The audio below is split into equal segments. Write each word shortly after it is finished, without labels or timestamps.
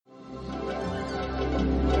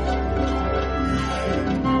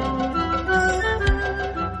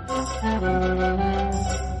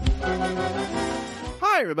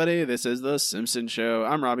Hi, everybody. This is The Simpsons Show.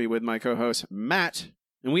 I'm Robbie with my co-host, Matt,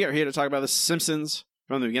 and we are here to talk about The Simpsons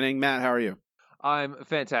from the beginning. Matt, how are you? I'm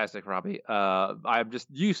fantastic, Robbie. I'm just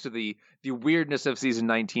used to the weirdness of season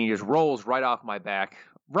 19. Just rolls right off my back.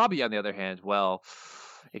 Robbie, on the other hand, well,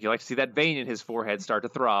 if you like to see that vein in his forehead start to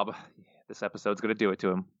throb, this episode's going to do it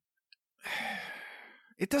to him.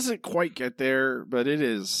 It doesn't quite get there, but it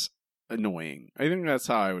is annoying. I think that's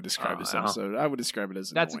how I would describe this episode. I would describe it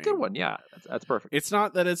as annoying. That's a good one, yeah. That's perfect. It's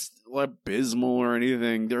not that it's abysmal or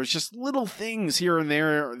anything. There's just little things here and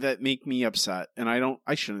there that make me upset, and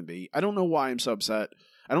I shouldn't be. I don't know why I'm so upset.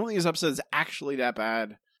 I don't think this episode is actually that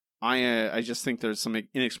bad. I just think there's some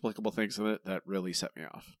inexplicable things in it that really set me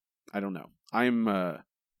off. I don't know. I'm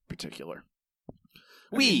particular.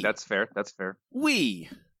 That's fair. We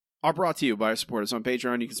are brought to you by our supporters on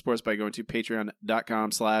Patreon. You can support us by going to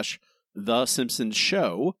patreon.com/The Simpsons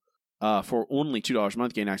Show. For only $2 a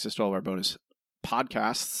month, gain access to all of our bonus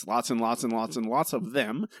podcasts. Lots and lots and lots and lots of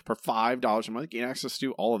them. For $5 a month, gain access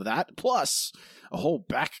to all of that. Plus, a whole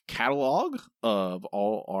back catalog of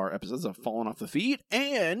all our episodes that have fallen off the feed.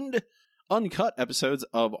 And uncut episodes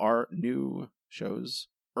of our new shows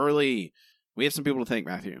early. We have some people to thank,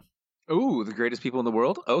 Matthew. Ooh, the greatest people in the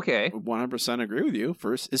world? Okay. 100% agree with you.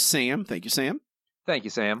 First is Sam. Thank you, Sam. Thank you,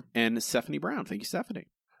 Sam. And Stephanie Brown. Thank you, Stephanie.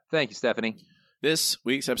 Thank you, Stephanie. This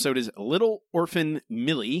week's episode is Little Orphan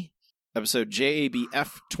Millie, episode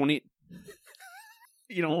JABF 20.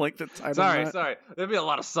 You don't like the title? Sorry. There'll be a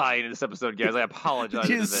lot of sighing in this episode, guys. I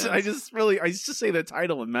apologize. I just say the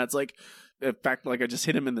title, and Matt's like, in fact, like I just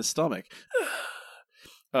hit him in the stomach.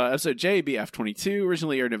 Episode JBF 22,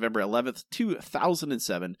 originally aired November 11th,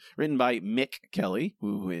 2007, written by Mick Kelly,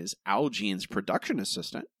 who is Al Jean's production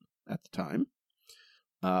assistant at the time,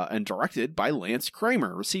 and directed by Lance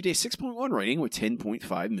Kramer. Received a 6.1 rating with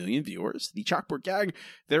 10.5 million viewers. The chalkboard gag: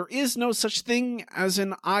 there is no such thing as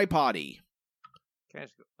an iPotty. Can I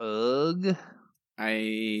just go, ugh?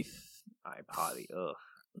 iPotty, ugh.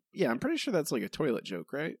 Yeah, I'm pretty sure that's like a toilet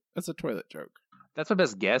joke, right? That's a toilet joke. That's my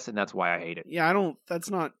best guess, and that's why I hate it. Yeah, that's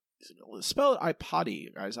not, spell it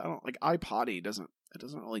iPotty, guys. I don't, like, iPotty it doesn't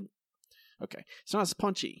really, okay. It's not as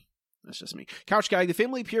punchy. That's just me. Couch Gag: the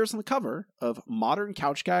family appears on the cover of Modern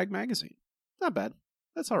Couch Gag magazine. Not bad.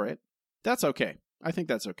 That's all right. That's okay. I think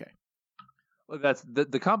that's okay. Well, that's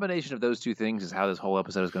the combination of those two things is how this whole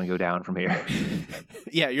episode is going to go down from here.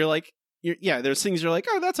 Yeah, there's things you're like,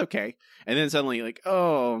 oh, that's okay. And then suddenly you're like,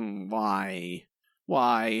 oh, why?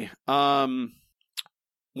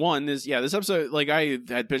 One is, this episode, like, I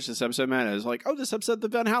had pitched this episode, man, I was like, oh, this episode, the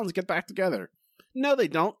Van Houtens get back together. No, they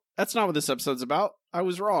don't. That's not what this episode's about. I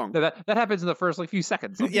was wrong. No, that happens in the first, few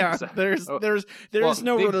seconds. Yeah, there's no...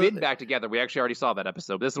 They've been back together. We actually already saw that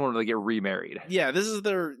episode. This is when they get remarried. Yeah, this is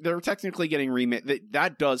they're technically getting remarried.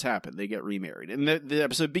 That does happen. They get remarried. And the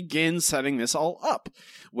episode begins setting this all up,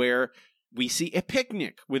 where we see a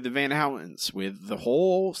picnic with the Van Houtens, with the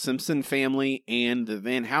whole Simpson family and the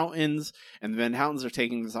Van Houtens, and the Van Houtens are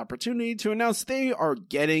taking this opportunity to announce they are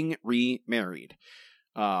getting remarried.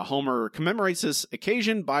 Homer commemorates this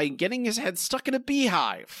occasion by getting his head stuck in a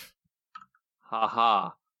beehive. Ha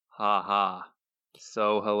ha. Ha ha.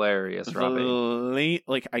 So hilarious, Robbie.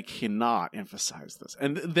 I cannot emphasize this.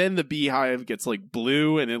 And then the beehive gets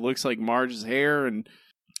blue and it looks like Marge's hair, and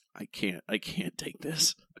I can't take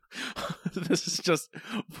this. This is just,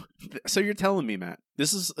 so you're telling me, Matt,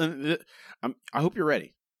 this is, I hope you're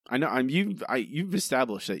ready. I know you've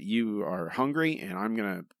established that you are hungry, and I'm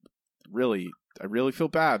going to I really feel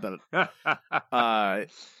bad, but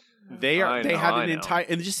they had an entire,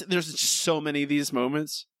 and there's just so many of these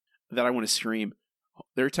moments that I want to scream.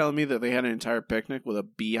 They're telling me that they had an entire picnic with a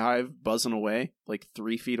beehive buzzing away,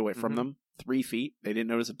 3 feet away from them. 3 feet. They didn't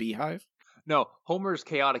notice a beehive. No, Homer's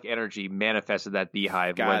chaotic energy manifested that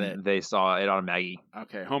beehive they saw it on Maggie.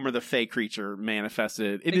 Okay, Homer the fey creature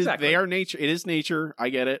manifested. Exactly. They are nature. It is nature. I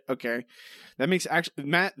get it. Okay. That makes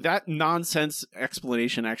Matt, that nonsense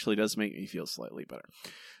explanation actually does make me feel slightly better.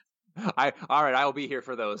 All right, I will be here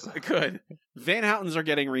for those. Good. Van Houtens are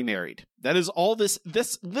getting remarried. That is all this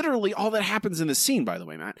literally all that happens in this scene, by the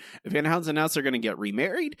way, Matt. Van Houtens announce they're going to get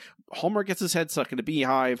remarried. Homer gets his head stuck in a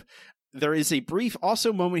beehive. There is a brief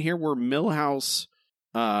also moment here where Milhouse,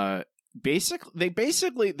 the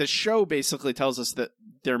show basically tells us that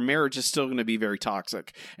their marriage is still going to be very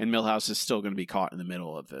toxic, and Milhouse is still going to be caught in the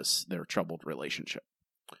middle of their troubled relationship.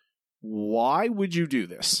 Why would you do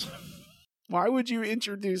this? Why would you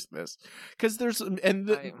introduce this? Because there's I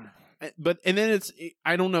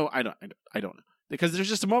don't know. Because there's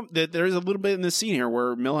just a moment that there's a little bit in this scene here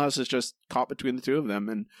where Milhouse is just caught between the two of them,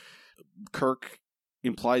 and Kirk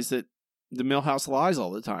implies that the Millhouse lies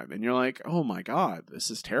all the time, and you're like, oh my god, this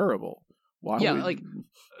is terrible. Why? Yeah,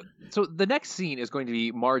 so the next scene is going to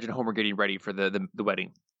be Marge and Homer getting ready for the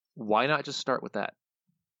wedding. Why not just start with that?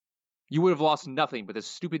 You would have lost nothing but this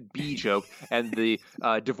stupid bee joke and the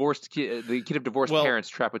divorced kid, the kid of divorced parents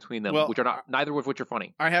trapped between them, which are neither of which are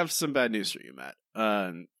funny. I have some bad news for you, Matt.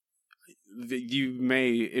 You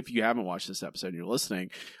may, if you haven't watched this episode and you're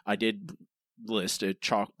listening, I did list a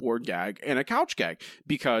chalkboard gag and a couch gag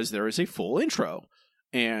because there is a full intro,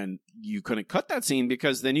 and you couldn't cut that scene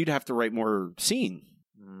because then you'd have to write more scene.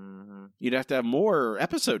 Mm-hmm. You'd have to have more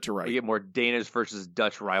episode to write. You get more Danish versus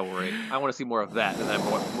Dutch rivalry. I want to see more of that than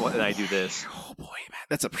I do this. Oh boy, Matt,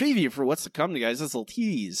 that's a preview for what's to come, guys. That's a little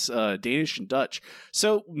tease, Danish and Dutch.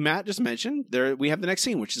 So Matt just mentioned there we have the next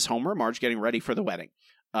scene, which is Homer and Marge getting ready for the wedding.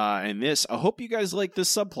 And this, I hope you guys like this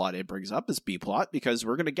subplot it brings up, this B-plot, because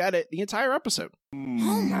we're going to get it the entire episode.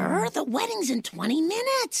 Homer, the wedding's in 20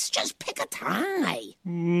 minutes. Just pick a tie.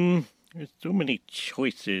 There's so many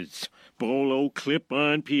choices. Bolo,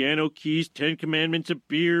 clip-on, piano keys, 10 commandments of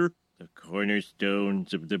beer. The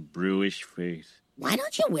cornerstones of the Brewish faith. Why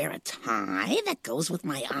don't you wear a tie that goes with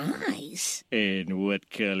my eyes? And what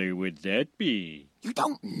color would that be? You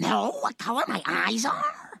don't know what color my eyes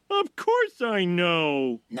are? Of course I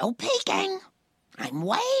know. No peeking. I'm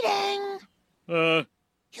waiting. You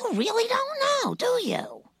really don't know, do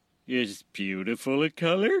you? Is beautiful a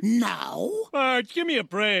color? No. Marge, give me a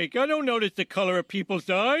break. I don't notice the color of people's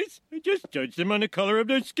eyes. I just judge them on the color of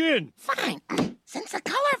their skin. Fine. Since the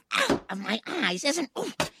color of my eyes isn't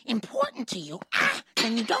important to you,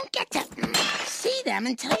 then you don't get to see them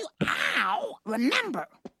until you, remember.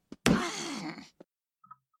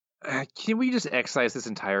 Can we just excise this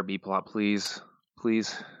entire B-plot, please?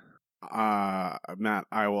 Please? Matt,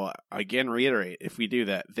 I will again reiterate, if we do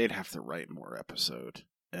that, they'd have to write more episode.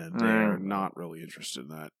 And they're not really interested in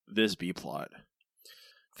that. This B-plot.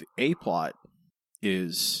 The A-plot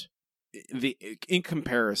is... in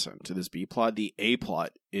comparison to this B-plot, the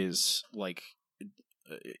A-plot is, like...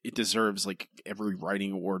 It deserves, like, every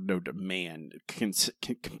writing award, no demand,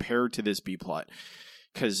 compared to this B-plot.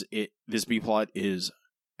 Because this B-plot is...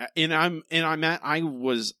 There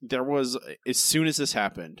was, as soon as this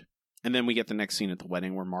happened, and then we get the next scene at the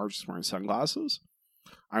wedding where Marge is wearing sunglasses,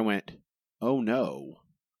 I went, oh no.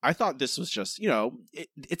 I thought this was just,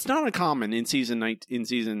 it's not uncommon in season 19,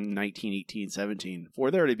 18, 17, for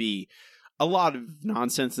there to be a lot of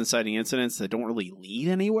nonsense inciting incidents that don't really lead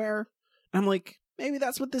anywhere. And I'm like, maybe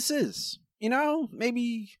that's what this is.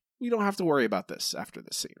 Maybe we don't have to worry about this after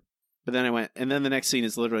this scene. But then I went, and then the next scene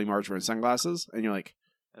is literally Marge wearing sunglasses, and you're like,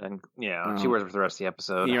 and she wears it for the rest of the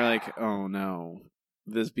episode. And you're like, oh no,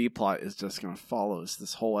 this B-plot is just going to follow us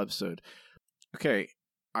this whole episode. Okay.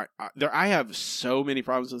 I have so many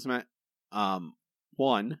problems with this, Matt.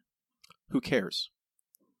 One, who cares?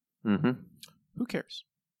 Mm-hmm. Who cares?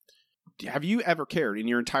 Have you ever cared in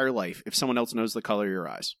your entire life if someone else knows the color of your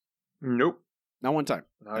eyes? Nope. Not one time.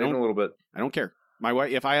 Not even a little bit. I don't care. My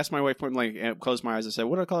wife. If I asked my wife, close my eyes and said,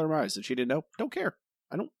 "What are the color of my eyes?" and she didn't know, don't care.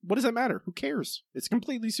 What does that matter? Who cares? It's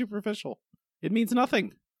completely superficial. It means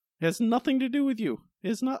nothing. It has nothing to do with you.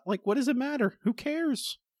 It's not like, what does it matter? Who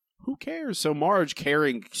cares? Who cares? So Marge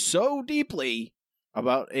caring so deeply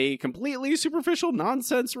about a completely superficial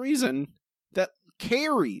nonsense reason that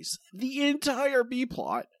carries the entire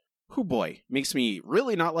B-plot, who boy, makes me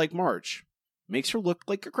really not like Marge. Makes her look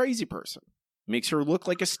like a crazy person. Makes her look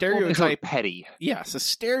like a stereotype. Well, petty. Yes, a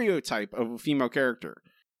stereotype of a female character.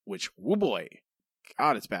 Which, oh boy,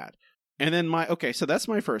 God, it's bad. And then so that's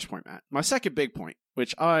my first point, Matt. My second big point,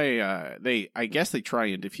 which I guess they try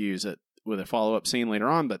and diffuse it with a follow-up scene later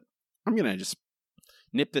on, but I'm going to just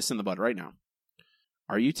nip this in the bud right now.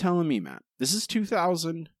 Are you telling me, Matt, this is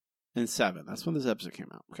 2007. That's when this episode came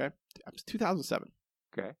out, okay? 2007.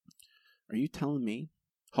 Okay. Are you telling me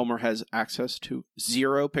Homer has access to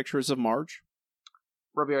 0 pictures of Marge?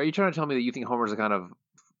 Robbie, are you trying to tell me that you think Homer's the kind of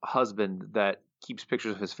husband that keeps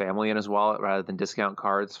pictures of his family in his wallet rather than discount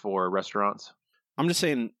cards for restaurants? I'm just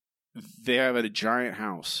saying they have a giant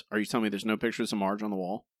house. Are you telling me there's no pictures of Marge on the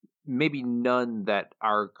wall? Maybe none that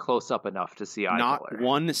are close up enough to see eye Not color.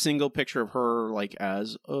 one single picture of her, like,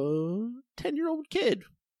 as a 10-year-old kid.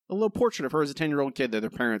 A little portrait of her as a 10-year-old kid that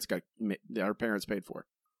our parents paid for.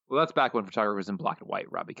 Well, that's back when photography was in black and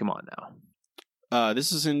white, Robbie. Come on now.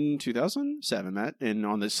 This is in 2007, Matt, and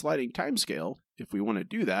on this sliding time scale, if we want to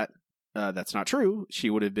do that, that's not true.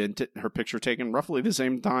 She would have been her picture taken roughly the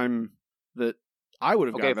same time that I would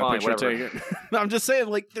have gotten my picture taken. I'm just saying,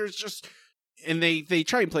 like, there's just... And they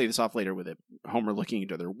try and play this off later with it, Homer looking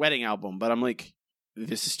into their wedding album, but I'm like,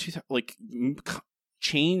 this is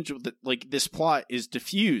change, like this plot is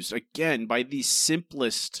diffused again by the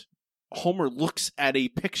simplest. Homer looks at a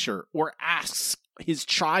picture or asks his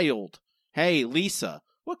child, "Hey, Lisa,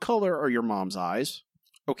 what color are your mom's eyes?"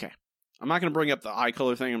 Okay. I'm not going to bring up the eye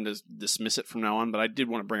color thing. I'm going to dismiss it from now on, but I did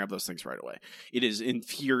want to bring up those things right away. It is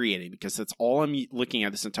infuriating because that's all I'm looking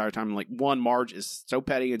at this entire time. I'm like, one, Marge is so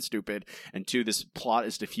petty and stupid, and two, this plot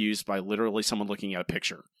is diffused by literally someone looking at a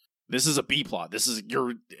picture. This is a B plot.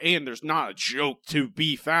 And there's not a joke to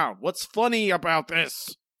be found. What's funny about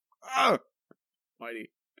this?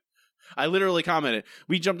 Mighty. I literally commented,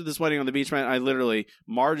 we jumped to this wedding on the beach, man.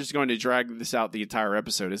 Marge is going to drag this out the entire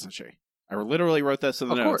episode, isn't she? I literally wrote this in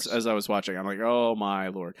the notes as I was watching. I'm like, oh my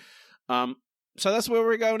lord. So that's where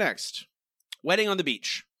we go next. Wedding on the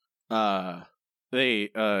beach.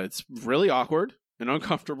 It's really awkward and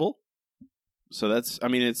uncomfortable. So I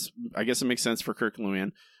guess it makes sense for Kirk and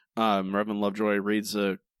Luann. Reverend Lovejoy reads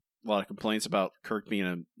a lot of complaints about Kirk being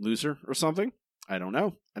a loser or something. I don't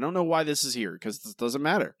know. I don't know why this is here, because this doesn't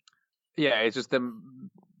matter. Yeah, it's just them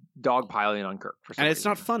dogpiling on Kirk for some and it's reason.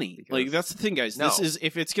 Not funny. Because... Like, that's the thing, guys. No. This is,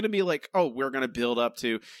 if it's going to be like, oh, we're going to build up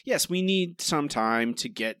to, yes, we need some time to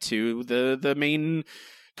get to the main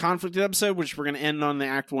conflict episode, which we're going to end on the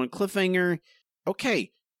Act 1 cliffhanger.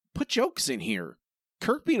 Okay, put jokes in here.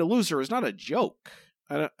 Kirk being a loser is not a joke.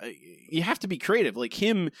 You have to be creative. Like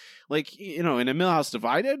him, in A Millhouse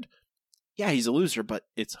Divided, yeah, he's a loser, but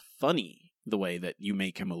it's funny the way that you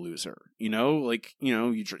make him a loser. He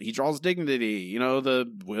draws dignity, can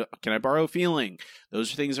I borrow a feeling?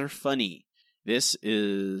 Those things are funny. This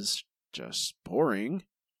is just boring.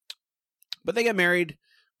 But they get married.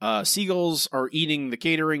 Seagulls are eating the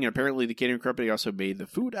catering, and apparently the catering company also made the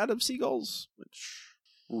food out of seagulls, which...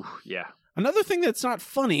 Ooh, yeah. Another thing that's not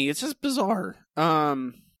funny, it's just bizarre.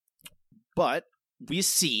 But we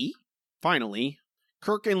see, finally,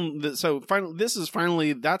 Kirk and... that's all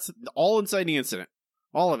inside the incident.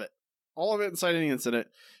 All of it. All of it inside the incident.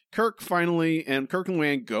 Kirk and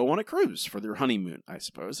Luann go on a cruise for their honeymoon, I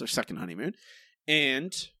suppose, their second honeymoon.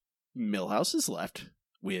 And Milhouse is left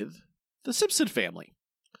with the Simpson family.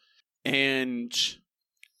 And...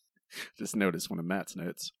 just notice one of Matt's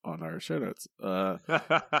notes on our show notes.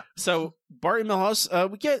 So Bart and Milhouse,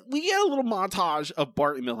 we get a little montage of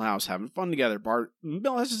Bart and Milhouse having fun together.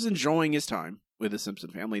 Milhouse is enjoying his time with the Simpson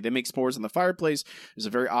family. They make s'mores in the fireplace. There's a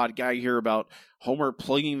very odd gag here about Homer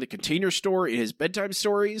plugging the Container Store in his bedtime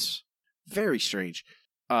stories. Very strange.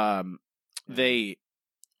 This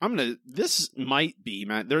might be,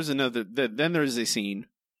 Matt. There's a scene.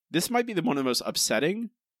 This might be one of the most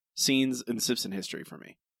upsetting scenes in Simpson history for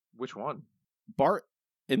me. Which one? Bart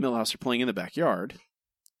and Milhouse are playing in the backyard,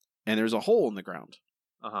 and there's a hole in the ground.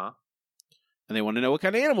 Uh-huh. And they want to know what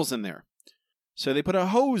kind of animal's in there. So they put a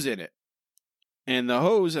hose in it. And the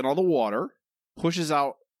hose and all the water pushes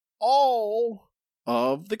out all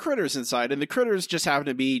of the critters inside. And the critters just happen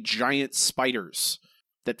to be giant spiders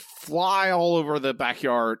that fly all over the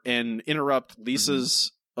backyard and interrupt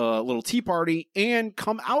Lisa's little tea party and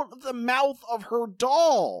come out of the mouth of her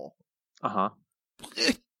doll. Uh-huh.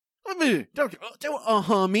 Don't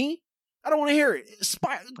me. I don't want to hear it. They're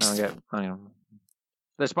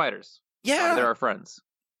spiders. Yeah. They're our friends.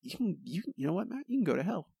 You know what, Matt? You can go to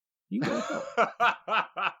hell. You can go to hell.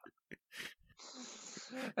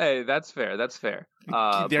 Hey, that's fair. There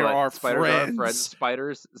are spiders friends. Are friends.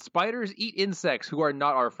 Spiders eat insects who are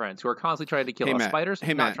not our friends, who are constantly trying to kill us. Matt, Spiders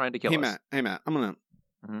not trying to kill us. Hey, Matt. I'm gonna.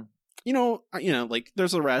 Mm-hmm.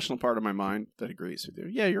 There's a rational part of my mind that agrees with you.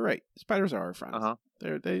 Yeah, you're right. Spiders are our friends. Uh-huh.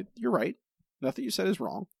 You're right. Nothing you said is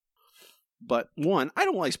wrong. But one, I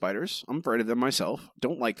don't like spiders. I'm afraid of them myself.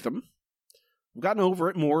 Don't like them. I've gotten over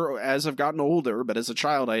it more as I've gotten older, but as a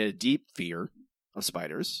child, I had a deep fear of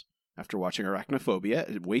spiders after watching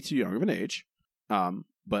Arachnophobia at way too young of an age.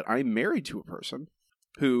 But I'm married to a person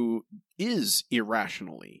who is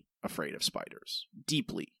irrationally afraid of spiders.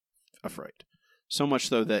 Deeply afraid. So much,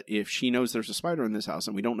 though, that if she knows there's a spider in this house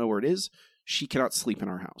and we don't know where it is, she cannot sleep in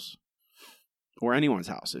our house. Or anyone's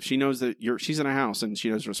house. If she knows that she's in a house and she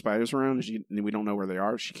knows there's spiders around and we don't know where they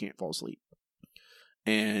are, she can't fall asleep.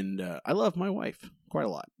 And I love my wife quite a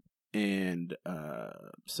lot. And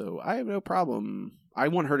so I have no problem. I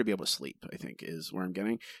want her to be able to sleep, I think, is where I'm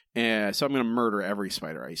getting. And so I'm going to murder every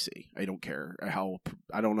spider I see. I don't care I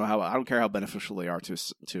don't care how beneficial they are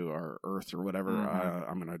to our Earth or whatever. Mm-hmm.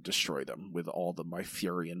 I'm going to destroy them with all my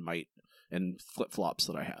fury and might and flip-flops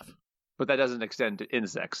that I have. But that doesn't extend to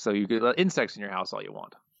insects, so you could let insects in your house all you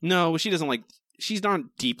want. No, she doesn't like... She's not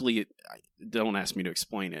deeply... Don't ask me to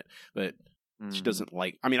explain it, but she doesn't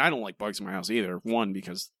like... I mean, I don't like bugs in my house either. One,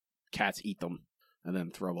 because cats eat them and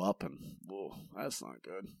then throw up, and... whoa, that's not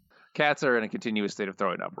good. Cats are in a continuous state of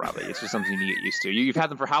throwing up, Robbie. It's just something you need to get used to. You've had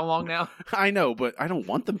them for how long now? I know, but I don't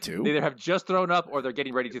want them to. They either have just thrown up or they're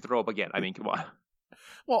getting ready to throw up again. I mean, come on.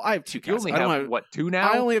 Well, I have 2 cats. You only have, what, 2 now?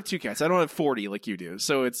 I only have 2 cats. I don't have 40 like you do,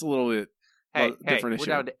 so it's a little bit different issue.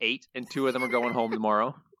 We're down to 8, and 2 of them are going home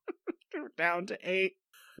tomorrow. We're down to 8.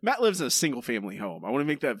 Matt lives in a single-family home. I want to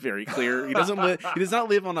make that very clear. He doesn't live. He does not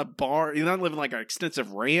live on a bar. He does not live in like an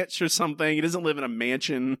extensive ranch or something. He doesn't live in a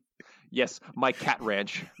mansion. Yes, my cat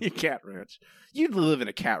ranch. Your cat ranch. You'd live in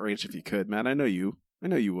a cat ranch if you could, Matt. I know you. I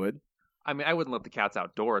know you would. I mean, I wouldn't let the cats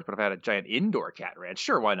outdoors, but if I had a giant indoor cat ranch,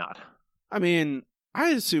 sure, why not? I mean, I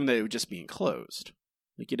assume that it would just be enclosed.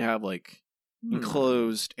 Like you'd have like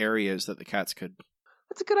enclosed areas that the cats could.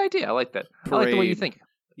 That's a good idea. I like that. Parade. I like the way you think.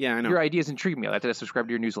 Yeah, I know. Your ideas intrigue me. I have to subscribe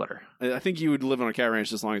to your newsletter. I think you would live on a cat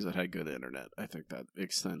ranch as long as it had good internet. I think that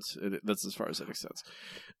makes sense. That's as far as it makes sense.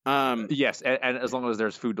 Yes, and as long as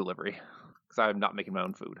there's food delivery, because I'm not making my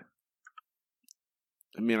own food.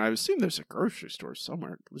 I mean, I assume there's a grocery store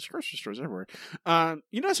somewhere. There's grocery stores everywhere.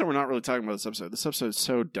 You notice how we're not really talking about this episode. This episode is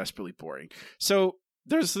so desperately boring. So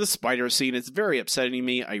there's this spider scene. It's very upsetting to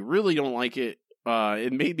me. I really don't like it.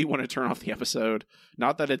 It made me want to turn off the episode.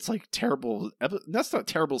 Not that it's like terrible. That's not a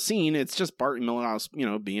terrible scene. It's just Bart and Milhouse,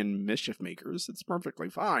 being mischief makers. It's perfectly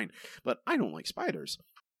fine. But I don't like spiders.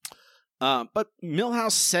 But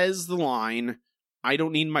Milhouse says the line, "I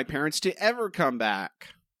don't need my parents to ever come back,"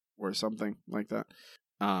 or something like that.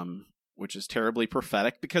 Which is terribly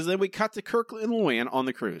prophetic because then we cut to Kirk and Luann on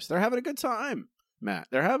the cruise. They're having a good time, Matt.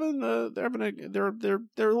 They're a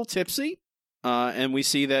little tipsy. And we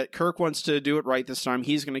see that Kirk wants to do it right this time.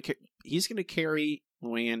 He's gonna carry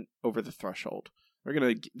Luann over the threshold.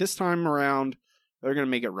 This time around, they're gonna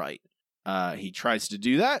make it right. He tries to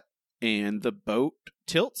do that, and the boat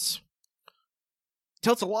tilts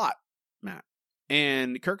a lot, Matt.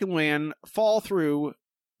 And Kirk and Luann fall through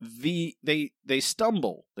they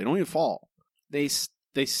stumble. They don't even fall. They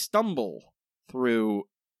stumble through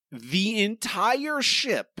the entire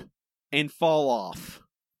ship and fall off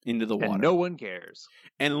into the water. And no one cares.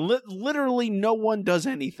 And literally no one does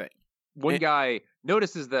anything. One guy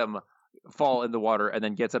notices them fall in the water and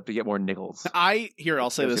then gets up to get more nickels. I'll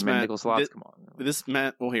say this, Matt. Nickel slots, come on.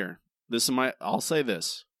 I'll say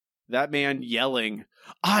this. That man yelling,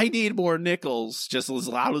 "I need more nickels," just as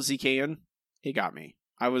loud as he can, he got me.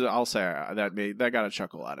 I'll say that got a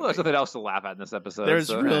chuckle out of me. Well, there's something else to laugh at in this episode.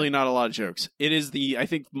 There's really not a lot of jokes. It is I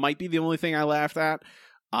think might be the only thing I laughed at.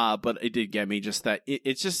 But it did get me just that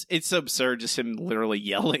it's absurd. Just him literally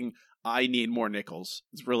yelling, "I need more nickels."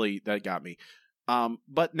 That got me.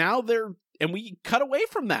 But now we cut away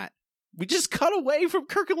from that. We just cut away from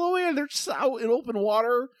Kirk and Luann. They're just out in open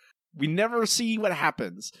water. We never see what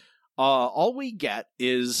happens. All we get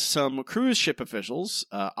is some cruise ship officials,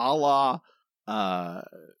 a la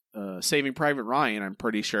Saving Private Ryan, I'm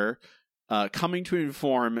pretty sure, coming to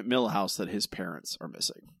inform Milhouse that his parents are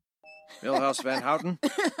missing. Milhouse Van Houten?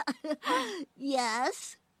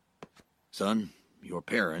 Yes? Son, your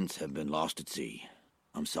parents have been lost at sea.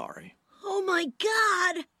 I'm sorry. Oh my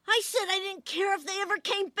God! I said I didn't care if they ever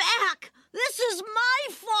came back! This is my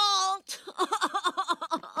fault!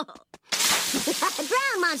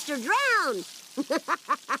 Drown, monster, drown!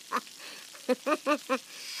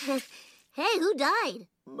 Hey, who died?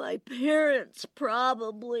 My parents,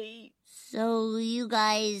 probably. So you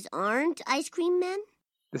guys aren't ice cream men?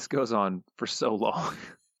 This goes on for so long.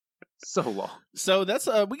 So long. So that's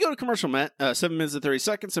we go to commercial, Matt. 7 minutes and 30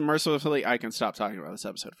 seconds, and mercifully I can stop talking about this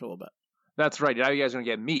episode for a little bit. That's right. Now you guys are going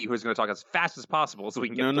to get me, who's going to talk as fast as possible so we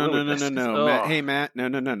can get No. Matt, hey, Matt.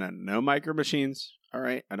 No micro machines. All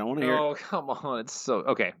right. I don't want to hear it. Oh, come on. It's so...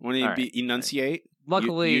 Okay. Want to enunciate?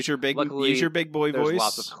 Luckily... Use your big boy there's voice.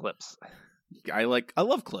 Lots of clips. I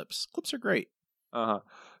love clips. Clips are great.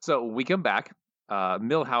 So we come back.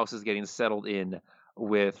 Milhouse is getting settled in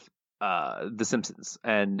with the Simpsons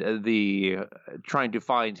and the trying to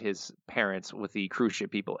find his parents with the cruise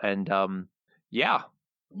ship people. And yeah.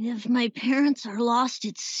 If my parents are lost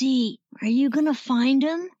at sea, are you gonna find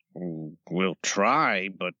them? We'll try,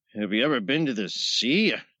 but have you ever been to the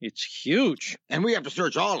sea? It's huge. And we have to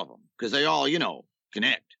search all of them, because they all,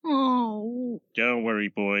 connect. Oh. Don't worry,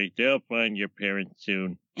 boy. They'll find your parents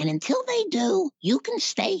soon. And until they do, you can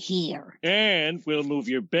stay here. And we'll move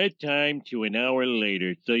your bedtime to an hour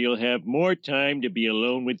later, so you'll have more time to be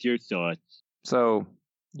alone with your thoughts. So,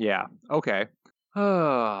 yeah. Okay.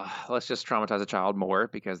 Let's just traumatize a child more,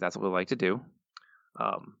 because that's what we like to do.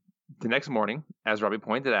 The next morning, as Robbie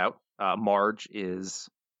pointed out, Marge is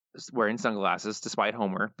wearing sunglasses despite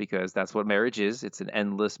Homer, because that's what marriage is. It's an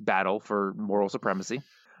endless battle for moral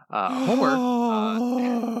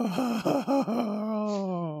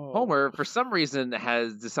Homer Homer, for some reason,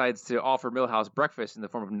 decides to offer Milhouse breakfast in the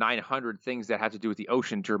form of 900 things that have to do with the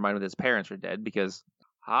ocean to remind him that his parents are dead. Because,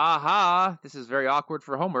 this is very awkward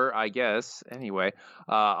for Homer, I guess. Anyway,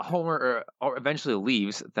 Homer eventually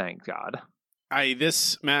leaves. Thank God.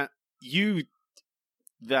 Matt,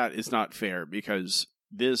 that is not fair, because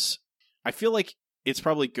I feel like it's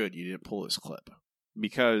probably good you didn't pull this clip,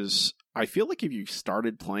 because I feel like if you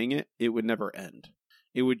started playing it, it would never end.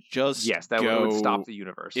 It would just would stop the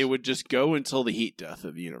universe. It would just go until the heat death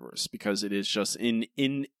of the universe, because it is just in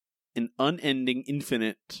an unending,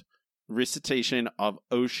 infinite recitation of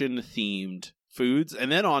ocean-themed foods,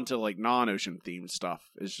 and then on to like non-ocean themed stuff.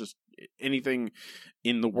 It's just anything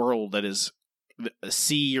in the world that is a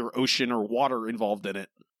sea or ocean or water involved in it.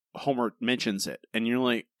 Homer mentions it, and you're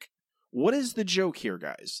like, what is the joke here,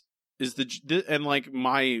 guys? And like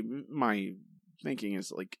my thinking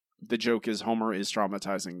is like, the joke is Homer is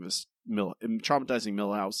traumatizing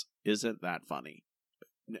Milhouse. Isn't that funny?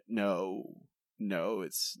 No,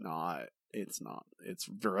 it's not. It's not. It's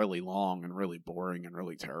really long and really boring and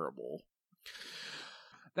really terrible.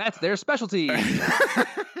 That's their specialty.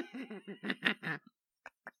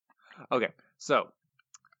 Okay, so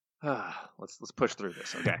let's push through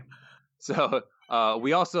this. Okay, so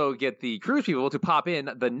we also get the cruise people to pop in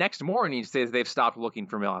the next morning to say that they've stopped looking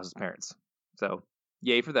for Milhouse's parents. So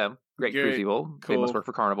yay for them. Great cruise people. Cool. They must work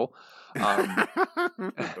for Carnival. So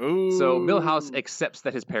Milhouse accepts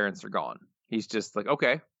that his parents are gone. He's just like,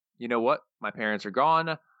 okay, you know what? My parents are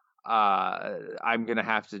gone. I'm going to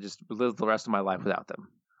have to just live the rest of my life without them.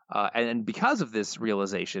 And because of this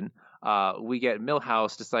realization, we get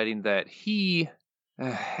Milhouse deciding that he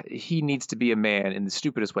needs to be a man in the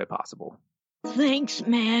stupidest way possible. Thanks,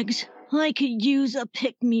 Mags. I could use a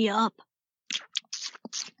pick-me-up.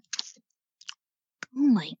 Oh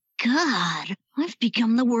my God, I've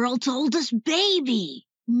become the world's oldest baby.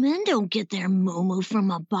 Men don't get their moo-moo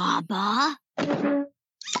from a baba.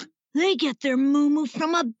 They get their moo-moo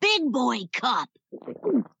from a big boy cup.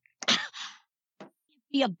 Can't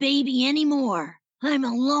be a baby anymore. I'm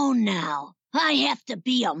alone now. I have to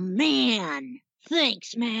be a man.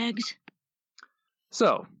 Thanks, Mags.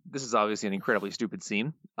 So, this is obviously an incredibly stupid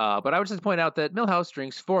scene, but I would just point out that Milhouse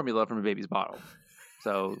drinks formula from a baby's bottle.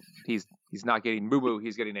 So, he's not getting moo-moo,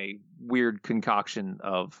 he's getting a weird concoction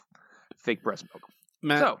of fake breast milk.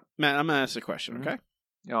 Matt, I'm going to ask a question, okay?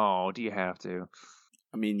 Oh, do you have to?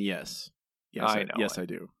 I mean, yes. I know. Yes, I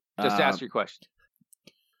do. Just ask your question.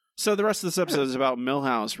 So the rest of this episode is about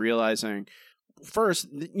Milhouse realizing, first,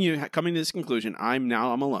 coming to this conclusion, I'm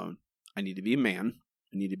alone. I need to be a man.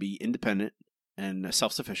 I need to be independent and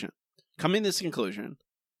self-sufficient. Coming to this conclusion,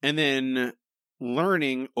 and then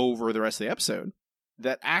learning over the rest of the episode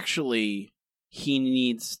that actually he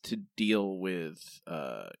needs to deal with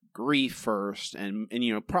grief first and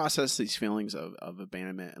process these feelings of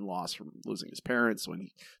abandonment and loss from losing his parents when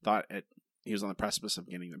he thought he was on the precipice of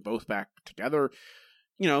getting them both back together.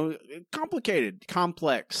 Complicated,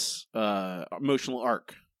 complex emotional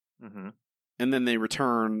arc. Mm-hmm. And then they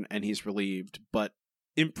return and he's relieved, but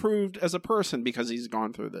improved as a person because he's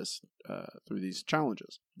gone through these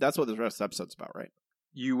challenges. That's what the rest of the episode's about, right?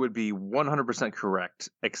 You would be 100% correct,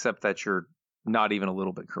 except that you're not even a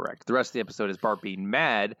little bit correct. The rest of the episode is Bart being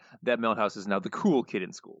mad that Milhouse is now the cool kid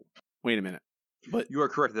in school. Wait a minute. But you are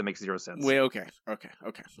correct. That makes zero sense. Wait, okay.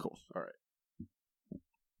 Cool. All right.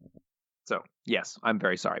 So, yes, I'm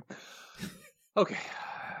very sorry. Okay.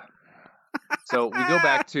 So we go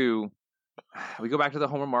back to the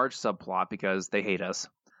Homer Marge subplot because they hate us.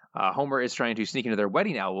 Homer is trying to sneak into their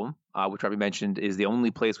wedding album, which Robbie mentioned is the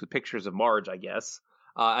only place with pictures of Marge, I guess.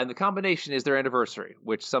 And the combination is their anniversary,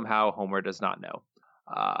 which somehow Homer does not know.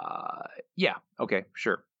 Yeah, okay,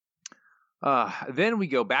 sure. Then we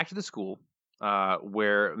go back to the school,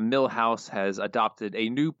 where Milhouse has adopted a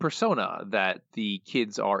new persona that the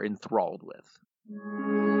kids are enthralled with.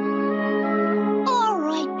 All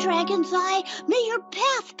right, Dragon's Eye, may your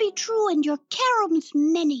path be true and your caroms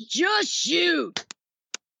many. Just shoot!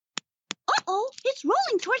 Uh-oh, it's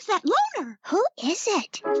rolling towards that loner. Who is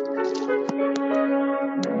it?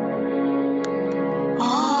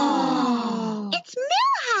 Oh, it's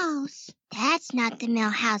Milhouse. That's not the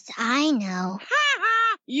Milhouse I know.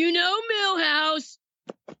 You know Milhouse.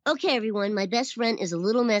 Okay, everyone, my best friend is a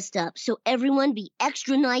little messed up, so everyone be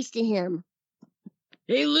extra nice to him.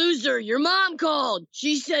 Hey, loser, your mom called.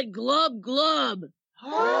 She said glub glub.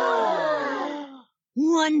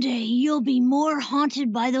 One day you'll be more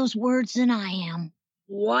haunted by those words than I am.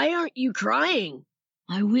 Why aren't you crying?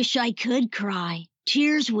 I wish I could cry.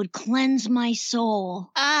 Tears would cleanse my soul.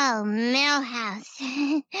 Oh,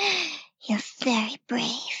 Milhouse. You're very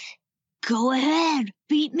brave. Go ahead,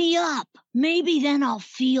 beat me up. Maybe then I'll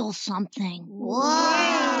feel something.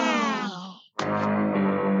 Wow.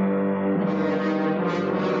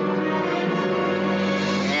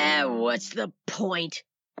 What's the point?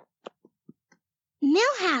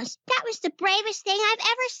 Millhouse, that was the bravest thing I've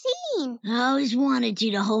ever seen. I always wanted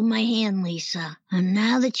you to hold my hand, Lisa. And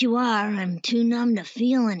now that you are, I'm too numb to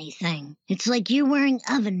feel anything. It's like you're wearing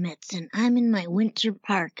oven mitts and I'm in my winter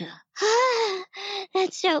parka.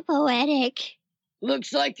 That's so poetic.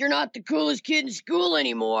 Looks like you're not the coolest kid in school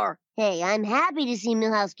anymore. Hey, I'm happy to see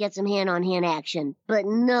Milhouse get some hand-on-hand action, but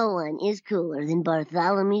no one is cooler than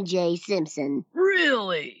Bartholomew J. Simpson.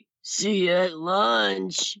 Really? See you at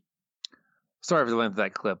lunch. Sorry for the length of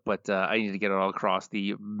that clip, but I need to get it all across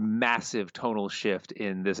the massive tonal shift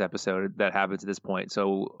in this episode that happens at this point.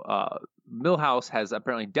 So Milhouse has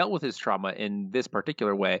apparently dealt with his trauma in this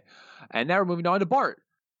particular way, and now we're moving on to Bart.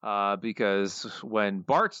 Because when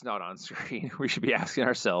Bart's not on screen, we should be asking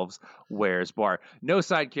ourselves, where's Bart? No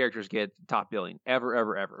side characters get top billing. Ever,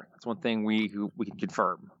 ever, ever. That's one thing we can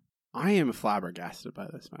confirm. I am flabbergasted by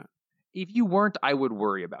this, Matt. If you weren't, I would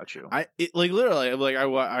worry about you.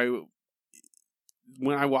 Literally,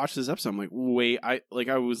 when I watched this episode, I'm like, wait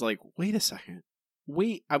a second.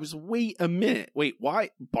 Wait a minute. Wait, why?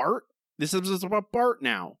 Bart? This episode's about Bart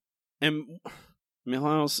now. And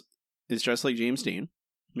Milhouse is dressed like James Dean.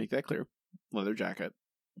 Make that clear. Leather jacket.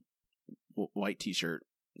 White t-shirt.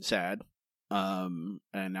 Sad. And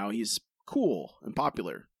now he's cool and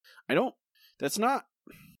popular. I don't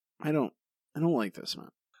like this, man.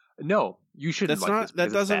 No, you shouldn't.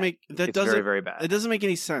 That doesn't make very, very bad. It doesn't make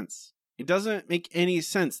any sense. It doesn't make any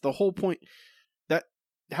sense. The whole point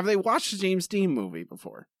have they watched the James Dean movie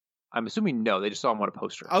before? I'm assuming no. They just saw him on a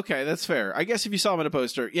poster. Okay, that's fair. I guess if you saw him on a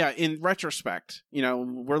poster, yeah. In retrospect,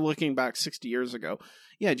 we're looking back 60 years ago.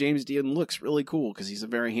 Yeah, James Dean looks really cool because he's a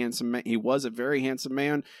very handsome man. He was a very handsome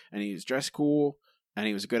man, and he was dressed cool, and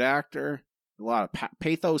he was a good actor. A lot of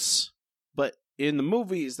pathos. But in the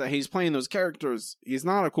movies that he's playing those characters, he's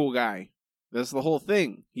not a cool guy. That's the whole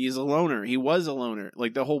thing. He's a loner. He was a loner.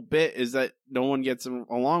 Like, the whole bit is that no one gets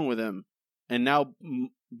along with him. And now,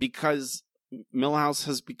 because Milhouse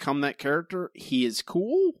has become that character, he is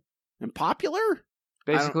cool and popular?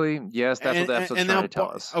 Basically, yes, that's what the episode's trying to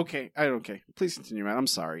tell us. Okay. Please continue, man. I'm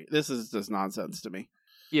sorry. This is just nonsense to me.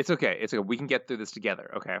 Yeah, it's okay. We can get through this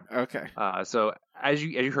together, okay? Okay. So, as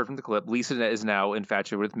you heard from the clip, Lisa is now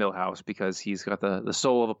infatuated with Milhouse because he's got the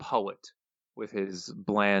soul of a poet with his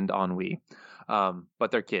bland ennui.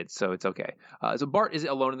 But they're kids, so it's okay. So Bart is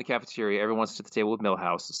alone in the cafeteria. Everyone's at the table with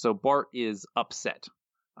Milhouse. So Bart is upset.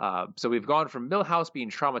 So we've gone from Milhouse being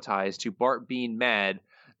traumatized to Bart being mad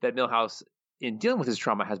that Milhouse, in dealing with his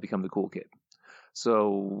trauma, has become the cool kid.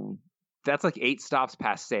 So that's like 8 stops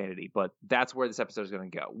past sanity, but that's where this episode is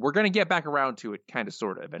going to go. We're going to get back around to it kind of,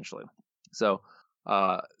 sort of, eventually. So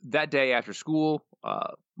that day after school,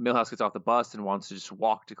 Milhouse gets off the bus and wants to just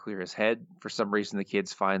walk to clear his head. For some reason, the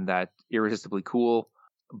kids find that irresistibly cool.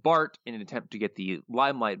 Bart, in an attempt to get the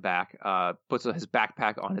limelight back, puts his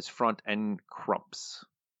backpack on his front and crumps,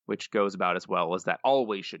 which goes about as well as that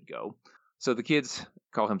always should go. So the kids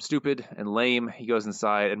call him stupid and lame. He goes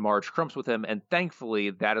inside and Marge crumps with him. And thankfully,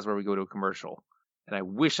 that is where we go to a commercial. And I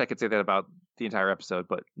wish I could say that about the entire episode,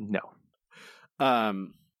 but no.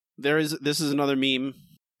 This is another meme,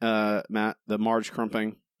 Matt. The Marge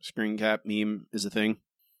crumping screen cap meme is a thing.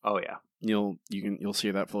 Oh yeah. You'll see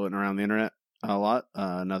that floating around the internet a lot.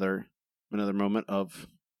 Another moment of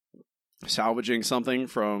salvaging something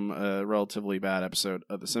from a relatively bad episode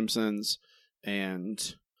of The Simpsons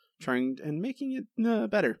and trying and making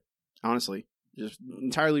it better. Honestly, just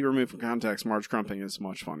entirely removed from context, Marge crumping is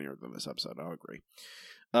much funnier than this episode. I'll agree.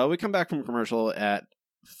 We come back from commercial at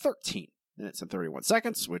 13 minutes and 31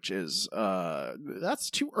 seconds, which is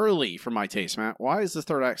that's too early for my taste, Matt. Why is the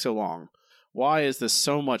third act so long? Why is this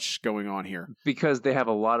so much going on here? Because they have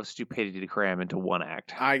a lot of stupidity to cram into one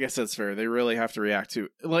act. I guess that's fair. They really have to react to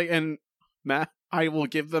and Matt, I will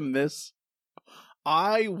give them this.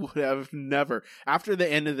 I would have never, after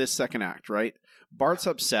the end of this second act, right? Bart's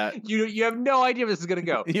upset. You have no idea where this is going to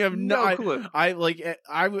go. You have no clue.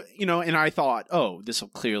 And I thought, oh, this will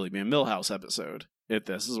clearly be a Milhouse episode if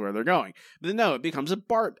this is where they're going. But then no, it becomes a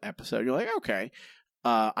Bart episode. You're like, okay,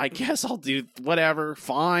 I guess I'll do whatever.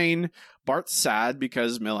 Fine. Bart's sad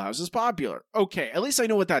because Milhouse is popular. Okay, at least I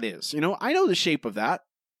know what that is. I know the shape of that.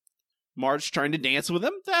 Marge trying to dance with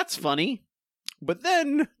him. That's funny. But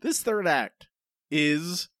then this third act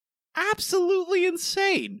is absolutely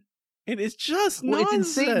insane. It is just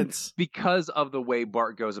nonsense. It's insane because of the way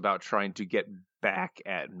Bart goes about trying to get back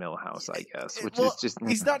at Milhouse, I guess, which Well, is just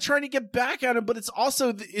he's not trying to get back at him, but it's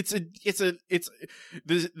also the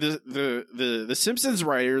Simpsons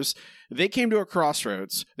writers. They came to a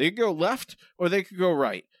crossroads. They could go left or they could go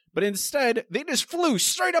right, but instead they just flew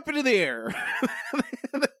straight up into the air.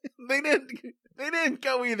 They didn't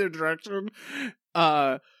go either direction.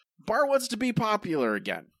 Bart wants to be popular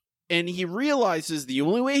again, and he realizes the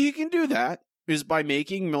only way he can do that is by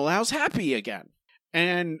making Milhouse happy again.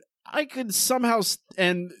 And I could somehow,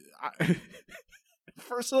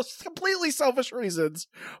 for completely selfish reasons,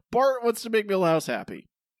 Bart wants to make Milhouse happy.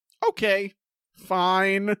 Okay,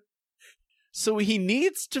 fine. So he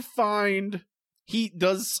needs to he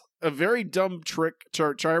does a very dumb trick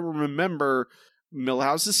to try to remember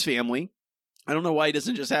Milhouse's family. I don't know why he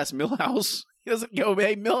doesn't just ask Milhouse. He doesn't go,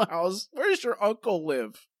 hey, Milhouse, where does your uncle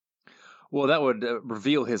live? Well, that would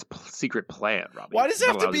reveal his secret plan, Robbie. Why does it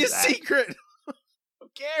have to be a secret? Who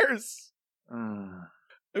cares?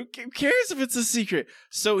 Who cares if it's a secret?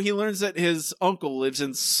 So he learns that his uncle lives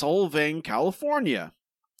in Solvang, California,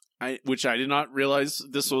 which I did not realize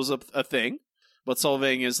this was a thing. But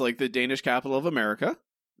Solvang is like the Danish capital of America.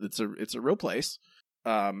 It's a real place.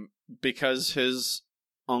 Because his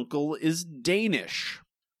uncle is Danish,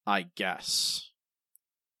 I guess.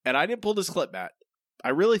 And I didn't pull this clip, Matt. I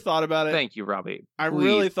really thought about it. Thank you, Robbie. I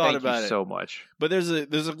really thought about it. Thank you so much. But there's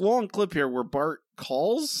a long clip here where Bart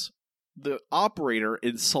calls the operator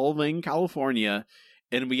in Solvang, California,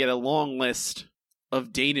 and we get a long list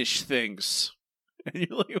of Danish things. And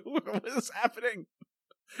you're like, what is happening?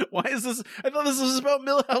 Why is this? I thought this was about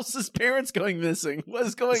Milhouse's parents going missing. What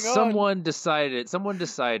is going on? Someone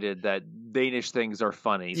decided that Danish things are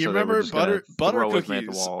funny. You so remember butter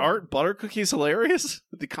cookies? Aren't butter cookies hilarious?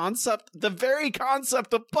 The very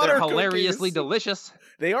concept of butter cookies. They're hilariously delicious.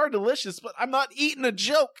 They are delicious, but I'm not eating a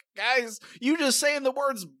joke, guys. You just saying the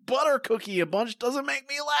words butter cookie a bunch doesn't make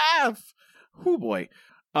me laugh. Oh boy.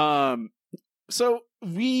 So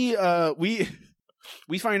we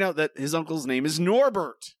find out that his uncle's name is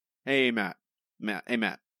Norbert. Hey, Matt.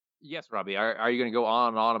 Yes, Robbie. Are you going to go on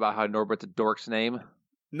and on about how Norbert's a dork's name?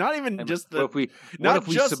 Not even and just what if we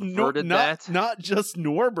subverted that? Not just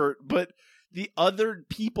Norbert, but the other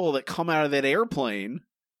people that come out of that airplane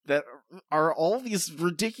that are all these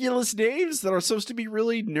ridiculous names that are supposed to be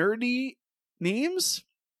really nerdy names.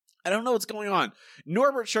 I don't know what's going on.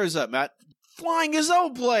 Norbert shows up, Matt, flying his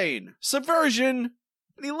own plane. Subversion.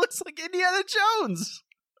 And he looks like Indiana Jones.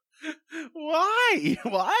 Why?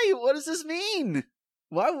 What does this mean?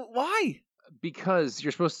 Why? Because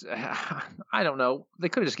you're supposed to... I don't know. They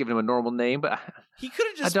could have just given him a normal name, but... He could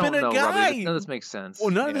have just been a guy. Robbie. None of this makes sense.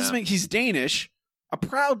 Well, none of this makes... He's Danish. A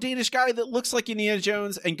proud Danish guy that looks like Indiana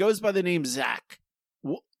Jones and goes by the name Zach.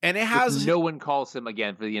 And it has... No one calls him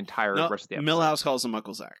again for the entire rest of the episode. Milhouse calls him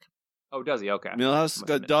Uncle Zach. Oh, does he? Okay.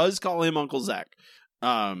 Milhouse does call him Uncle Zach.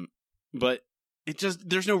 But it just...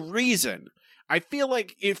 There's no reason. I feel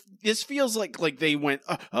like if this feels like they went,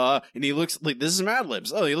 and he looks like, this is Mad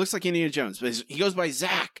Libs. Oh, he looks like Indiana Jones, but he goes by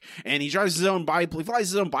Zach, and he drives his own biplane,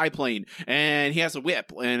 flies his own biplane, and he has a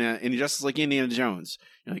whip, and he dresses like Indiana Jones.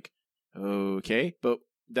 You're like, okay, but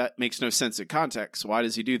that makes no sense in context. Why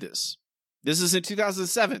does he do this? This is in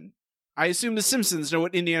 2007. I assume the Simpsons know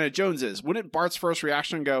what Indiana Jones is. Wouldn't Bart's first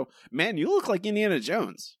reaction go, man, you look like Indiana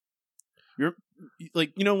Jones? You're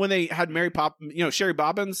like, when they had Sherry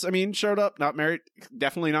Bobbins, showed up,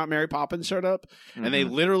 definitely not Mary Poppins showed up. Mm-hmm. And they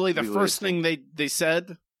literally, the first thing they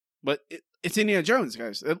said, but it's Indiana Jones,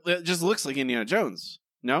 guys. It just looks like Indiana Jones.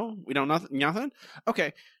 No? We don't, nothing?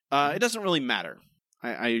 Okay. It doesn't really matter.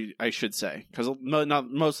 I should say, because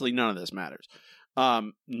mostly none of this matters. Bart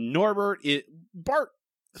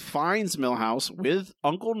finds Milhouse with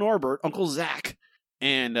Uncle Zach,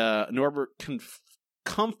 and Norbert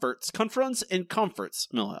confronts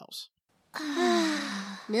Milhouse.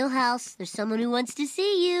 Milhouse, there's someone who wants to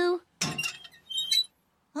see you.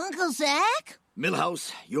 Uncle Zach?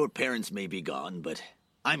 Milhouse, your parents may be gone, but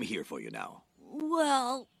I'm here for you now.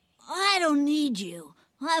 Well, I don't need you.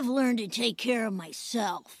 I've learned to take care of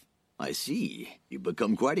myself. I see. You've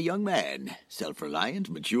become quite a young man. Self-reliant,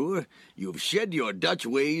 mature. You've shed your Dutch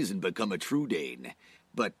ways and become a true Dane.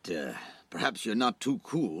 But perhaps you're not too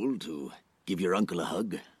cool to give your uncle a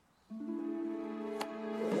hug.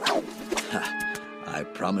 I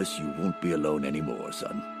promise you won't be alone anymore,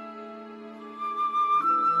 son.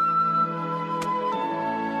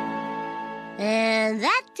 And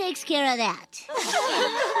that takes care of that.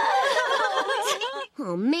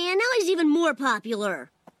 Oh, man, now he's even more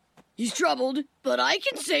popular. He's troubled, but I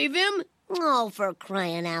can save him. Oh, for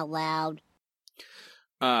crying out loud.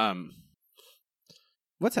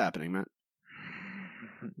 What's happening, Matt?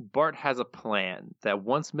 Bart has a plan that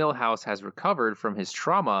once Milhouse has recovered from his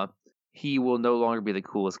trauma, he will no longer be the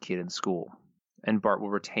coolest kid in school, and Bart will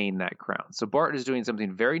retain that crown. So Bart is doing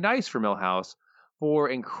something very nice for Milhouse for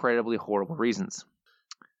incredibly horrible reasons.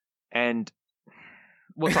 And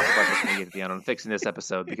we'll talk about this when we get to the end on fixing this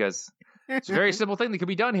episode, because it's a very simple thing that could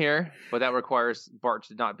be done here, but that requires Bart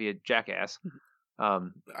to not be a jackass.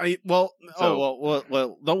 Don't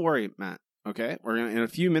worry, Matt. Okay, we're gonna, in a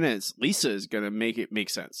few minutes, Lisa is gonna make it make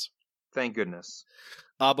sense. Thank goodness.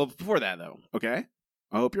 But before that, though, okay,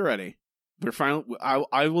 I hope you're ready. We're finally.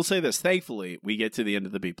 I will say this. Thankfully, we get to the end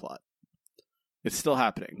of the B plot. It's still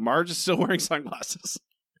happening. Marge is still wearing sunglasses.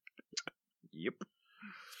 Yep.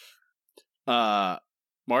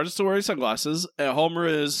 Marge is still wearing sunglasses. Homer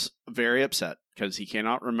is very upset because he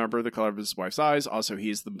cannot remember the color of his wife's eyes. Also,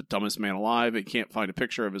 he's the dumbest man alive and can't find a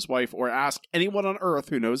picture of his wife or ask anyone on Earth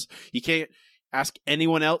who knows. He can't ask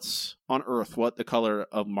anyone else on Earth what the color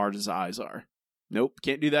of Marge's eyes are. Nope,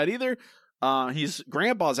 can't do that either. His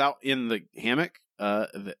grandpa's out in the hammock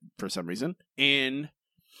for some reason, and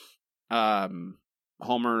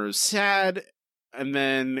Homer is sad. And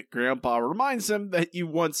then Grandpa reminds him that you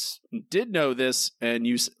once did know this, and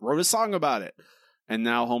you wrote a song about it. And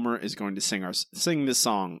now Homer is going to sing this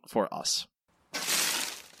song for us.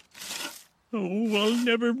 Oh, I'll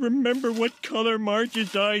never remember what color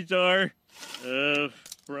Marge's eyes are.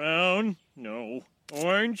 Brown? No.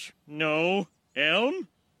 Orange? No. Elm?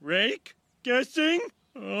 Rake? Guessing?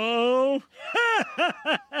 Oh.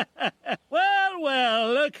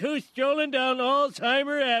 Well, look who's strolling down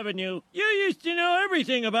Alzheimer Avenue. You used to know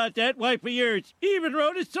everything about that wife of yours. Even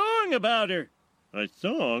wrote a song about her. A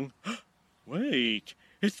song? Wait,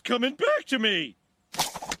 it's coming back to me.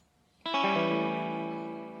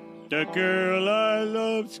 The girl I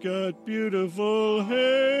love's got beautiful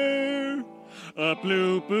hair, a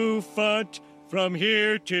blue bouffant from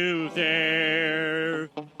here to there.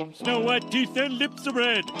 Snow white teeth and lips are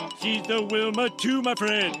red. She's the Wilma to my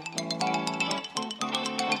Fred.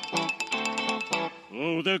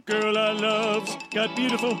 Oh, the girl I love's got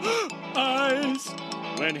beautiful eyes.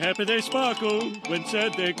 When happy they sparkle, when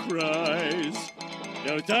sad they cries.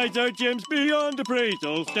 Those eyes are gems beyond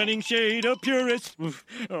appraisal, stunning shade of purest.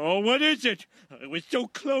 Oh, what is it? I was so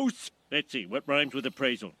close. Let's see, what rhymes with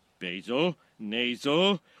appraisal? Basil,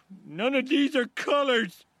 nasal. None of these are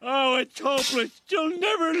colors. Oh, it's hopeless. You'll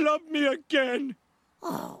never love me again.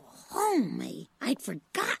 Oh, homie, I'd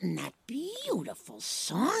forgotten that beautiful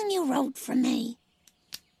song you wrote for me.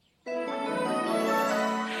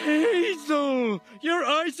 Hazel! Your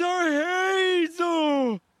eyes are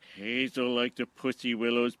hazel! Hazel like the pussy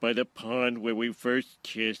willows by the pond where we first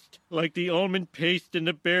kissed. Like the almond paste and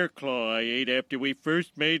the bear claw I ate after we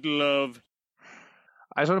first made love.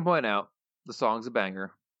 I just want to point out, the song's a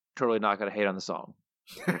banger. Totally not going to hate on the song.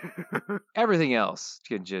 Everything else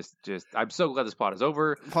can just I'm so glad this plot is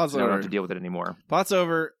over. Plot's I don't over. have to deal with it anymore. Plot's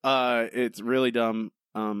over. It's really dumb.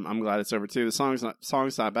 I'm glad it's over too. The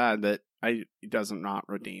song's not bad, but it doesn't not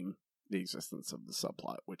redeem the existence of the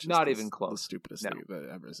subplot, which is not even close. The stupidest thing that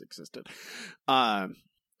ever has existed. That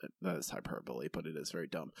is hyperbole, but it is very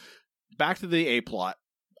dumb. Back to the A plot,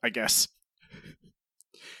 I guess.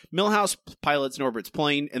 Milhouse pilots Norbert's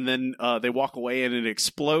plane, and then they walk away, and it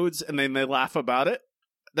explodes, and then they laugh about it.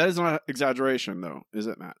 That is not exaggeration, though, is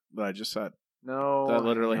it, Matt? That I just said. No, that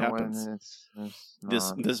literally happens.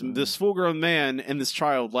 This full-grown man and this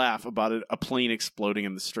child laugh about a plane exploding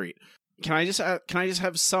in the street. Can I just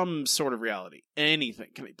have some sort of reality? Anything?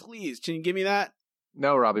 Can you give me that?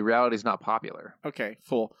 No, Robbie. Reality's not popular. Okay,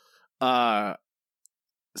 full.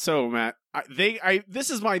 So Matt,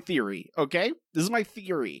 this is my theory. Okay, this is my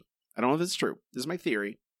theory. I don't know if it's true. This is my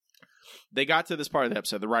theory. They got to this part of the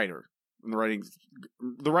episode. The writer in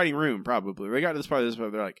the writing room probably. They got to this part of this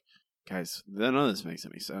episode. They're like, guys, none of this makes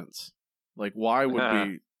any sense. Like, why would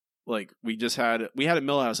we? Like, we had a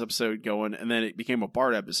Milhouse episode going, and then it became a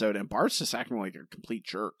Bart episode, and Bart's just acting like a complete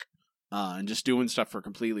jerk, and just doing stuff for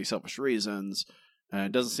completely selfish reasons,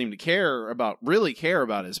 and doesn't seem to really care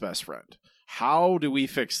about his best friend. How do we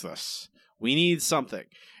fix this? We need something.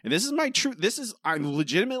 And this is I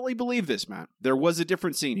legitimately believe this, Matt. There was a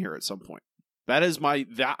different scene here at some point.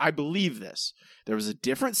 I believe this. There was a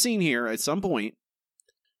different scene here at some point.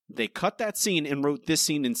 They cut that scene and wrote this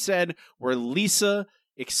scene instead, where Lisa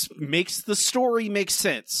makes the story make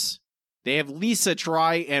sense. They have Lisa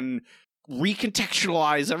try and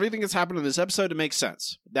recontextualize everything that's happened in this episode to make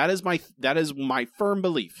sense. That is my firm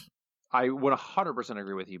belief. I would 100%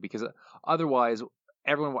 agree with you, because otherwise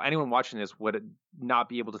anyone watching this would not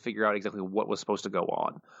be able to figure out exactly what was supposed to go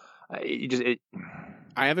on. I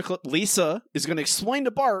have a clip. Lisa is going to explain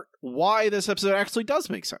to Bart why this episode actually does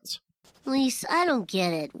make sense. Lisa, I don't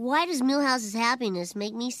get it. Why does Milhouse's happiness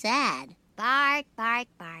make me sad? Bart, Bart,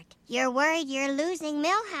 Bart. You're worried you're losing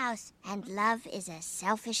Milhouse, and love is a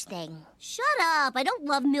selfish thing. Shut up. I don't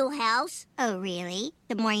love Milhouse. Oh, really?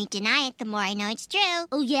 The more you deny it, the more I know it's true.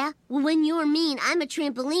 Oh, yeah? Well, when you're mean, I'm a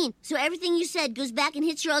trampoline, so everything you said goes back and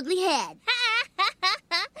hits your ugly head.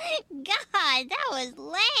 God, that was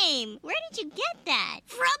lame. Where did you get that?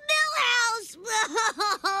 From Milhouse!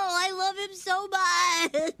 Oh, I love him so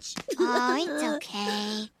much. Oh, it's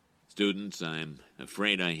okay. Students, I'm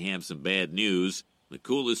afraid I have some bad news. The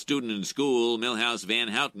coolest student in school, Milhouse Van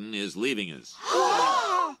Houten, is leaving us.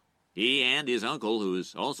 He and his uncle, who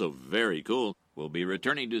is also very cool, will be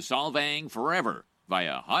returning to Solvang forever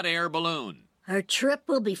via hot air balloon. Our trip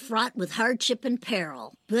will be fraught with hardship and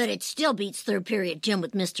peril, but it still beats third period gym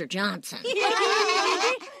with Mr. Johnson.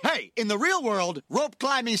 Hey, in the real world, rope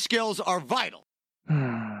climbing skills are vital.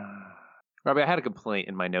 Robbie, I had a complaint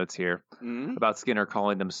in my notes here about Skinner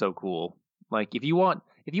calling them so cool. Like, if you want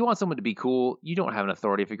someone to be cool, you don't have an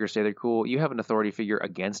authority figure say they're cool. You have an authority figure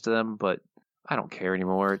against them, but I don't care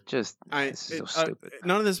anymore. It's so stupid.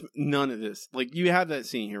 None of this. Like, you have that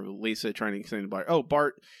scene here with Lisa trying to explain to Bart, oh,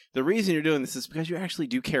 Bart, the reason you're doing this is because you actually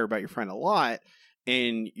do care about your friend a lot,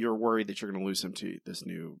 and you're worried that you're going to lose him to this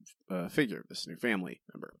new figure, this new family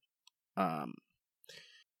member.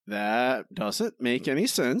 That doesn't make any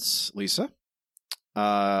sense, Lisa.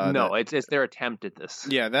 No, it's their attempt at this.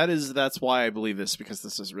 Yeah, that's why I believe this, because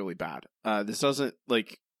this is really bad. This doesn't,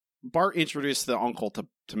 like, Bart introduced the uncle to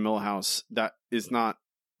Milhouse. That is not,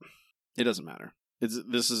 it doesn't matter.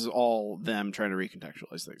 This is all them trying to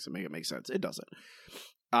recontextualize things and make it make sense. It doesn't.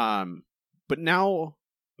 But now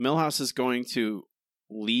Milhouse is going to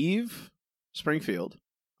leave Springfield.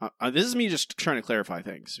 This is me just trying to clarify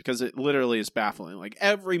things, because it literally is baffling. Like,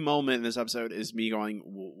 every moment in this episode is me going,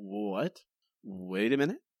 what? Wait a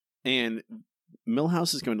minute. And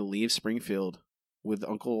Milhouse is going to leave Springfield with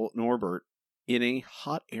Uncle Norbert in a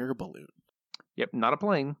hot air balloon. Yep, not a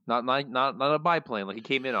plane, not a biplane like he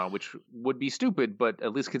came in on, which would be stupid, but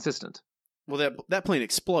at least consistent. Well, that plane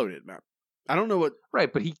exploded, man. I don't know what.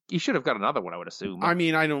 Right, but he should have got another one, I would assume. I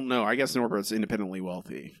mean, I don't know. I guess Norbert's independently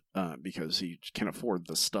wealthy because he can afford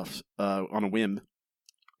the stuff on a whim.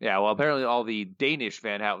 Yeah, well, apparently all the Danish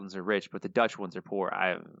Van Houtens are rich, but the Dutch ones are poor.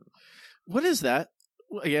 What is that?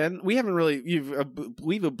 Again, we haven't really.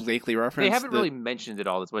 We've obliquely referenced. They haven't really mentioned it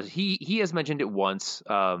all this much. He has mentioned it once.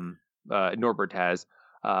 Norbert has,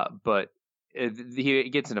 but he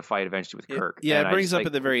gets in a fight eventually with Kirk. Yeah, it brings up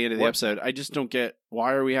at the very end of the episode. I just don't get,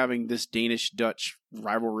 why are we having this Danish-Dutch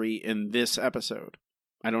rivalry in this episode?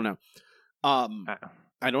 I don't know.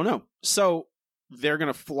 I don't know. So they're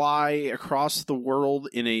gonna fly across the world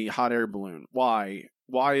in a hot air balloon. Why?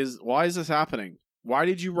 Why is this happening? Why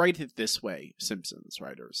did you write it this way, Simpsons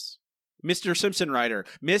writers? Mr. Simpson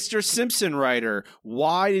writer,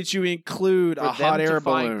 why did you include a hot air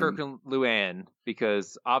balloon? Kirk and Luann,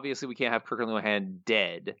 because obviously we can't have Kirk and Luann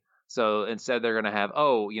dead. So instead they're going to have,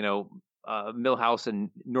 Milhouse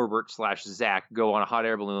and Norbert / Zach go on a hot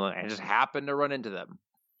air balloon and just happen to run into them.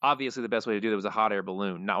 Obviously the best way to do that was a hot air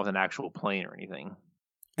balloon, not with an actual plane or anything.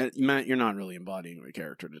 And Matt, you're not really embodying the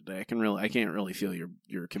character today. I can't really feel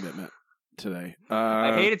your commitment today.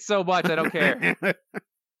 I hate it so much, I don't care.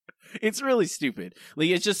 It's really stupid.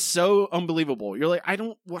 Like, it's just so unbelievable. You're like,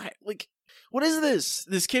 what is this?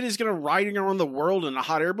 This kid is gonna riding around the world in a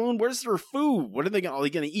hot air balloon. Where's their food? What are they gonna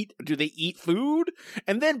eat? Do they eat food?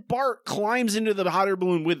 And then Bart climbs into the hot air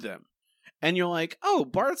balloon with them. And you're like, oh,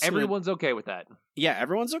 everyone's okay with that. Yeah,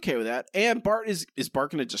 everyone's okay with that. And Bart is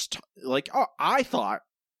Bart gonna just I thought,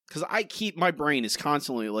 because my brain is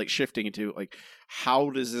constantly like shifting into like,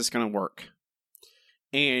 how does this gonna work?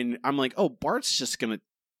 And I'm like, oh, Bart's just gonna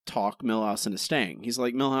talk Milhouse into staying. He's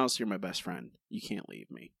like, Milhouse, you're my best friend. You can't leave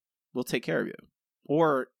me. We'll take care of you.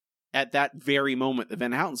 Or at that very moment, the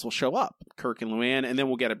Van Houtens will show up, Kirk and Luann, and then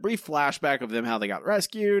we'll get a brief flashback of them, how they got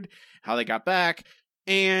rescued, how they got back,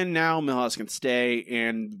 and now Milhouse can stay,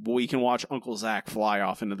 and we can watch Uncle Zach fly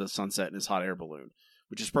off into the sunset in his hot air balloon,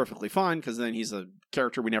 which is perfectly fine, because then he's a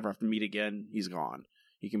character we never have to meet again. He's gone.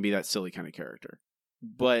 He can be that silly kind of character.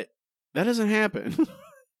 But that doesn't happen.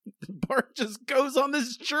 Bart just goes on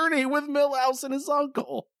this journey with Milhouse and his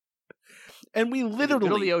uncle. And we literally...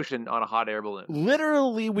 middle of the ocean on a hot air balloon.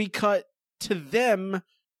 Literally, we cut to them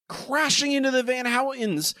crashing into the Van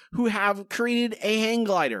Houtens, who have created a hang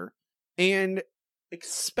glider. And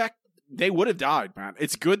they would have died, man.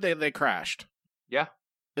 It's good that they crashed. Yeah.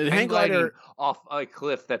 The hang glider off a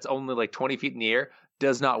cliff that's only like 20 feet in the air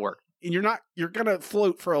does not work. and you're gonna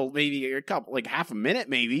float for maybe a couple, like half a minute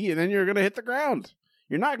maybe, and then you're gonna hit the ground.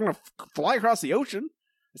 You're not gonna fly across the ocean.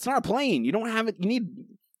 It's not a plane. You don't have it. You need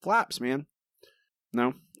flaps, man.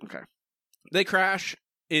 No? Okay. They crash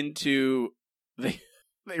into, they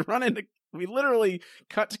run into, we literally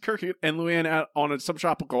cut to Kirk and Luann out on a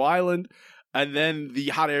subtropical island, and then the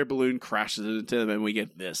hot air balloon crashes into them, and we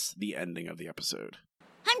get the ending of the episode.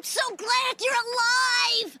 I'm so glad you're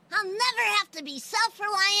alive! I'll never have to be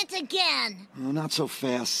self-reliant again. Oh, not so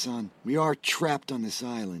fast, son. We are trapped on this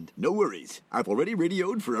island. No worries. I've already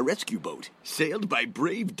radioed for a rescue boat, sailed by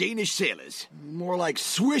brave Danish sailors. More like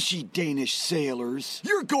swishy Danish sailors.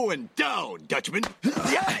 You're going down, Dutchman!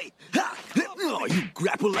 Oh, you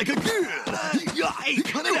grapple like a girl!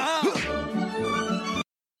 Cut it out!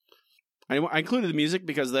 I included the music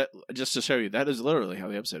because that, just to show you, that is literally how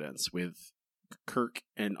the episode ends, with Kirk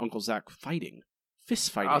and Uncle Zach fighting.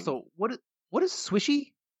 Fist fighting. Also, what is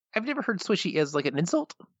swishy? I've never heard swishy as like an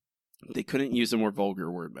insult. They couldn't use a more vulgar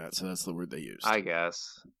word, Matt, so that's the word they used. I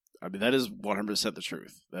guess. I mean, that is 100% the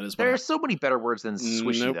truth. That is. There are so many better words than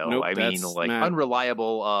swishy, though. Nope, I mean, like Matt.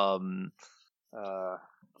 Unreliable.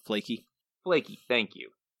 Flaky. Flaky. Thank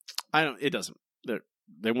you. It doesn't.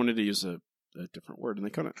 They wanted to use a different word and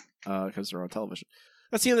they couldn't because they're on television.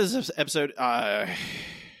 That's the end of this episode.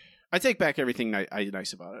 I take back everything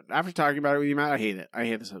nice about it. After talking about it with you, Matt, I hate it. I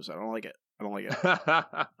hate this episode. I don't like it.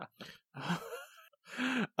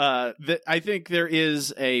 I think there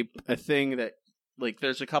is a thing that, like,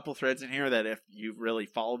 there's a couple threads in here that if you really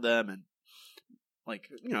followed them and, like,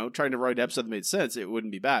 you know, trying to write an episode that made sense, it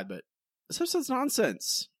wouldn't be bad. But this episode's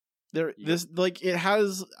nonsense. There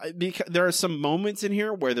are some moments in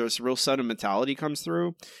here where there's real sentimentality comes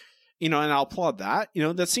through. You know, and I'll applaud that. You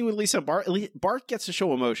know, that scene with Lisa and Bart. Bart gets to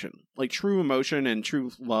show emotion, like true emotion and true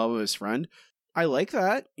love of his friend. I like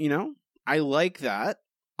that. You know, I like that.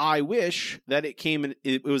 I wish that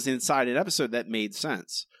it was inside an episode that made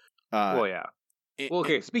sense. Well, yeah.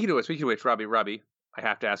 Okay. Speaking of which, Robbie, I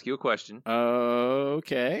have to ask you a question.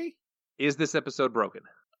 Okay. Is this episode broken?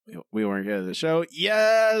 We weren't good at the show.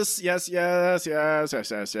 Yes. No,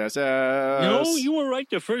 you were right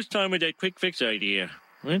the first time with that quick fix idea.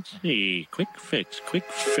 Let's see. Quick fix.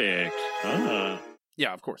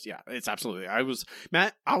 Yeah, of course. Yeah, it's absolutely.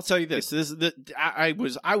 Matt, I'll tell you this. I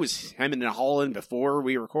was hemming and hawing before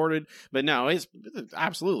we recorded, but no, it's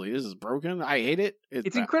absolutely, this is broken. I hate it.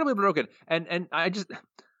 It's incredibly broken. And I just,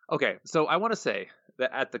 okay. So I want to say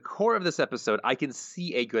that at the core of this episode, I can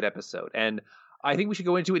see a good episode, and I think we should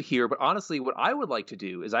go into it here. But honestly, what I would like to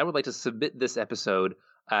do is I would like to submit this episode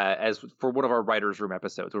as for one of our writers' room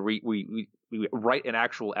episodes, where we write an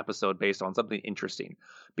actual episode based on something interesting,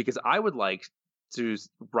 because I would like to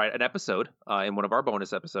write an episode in one of our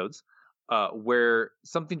bonus episodes where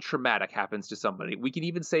something traumatic happens to somebody. We can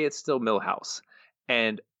even say it's still Milhouse,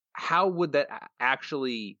 and how would that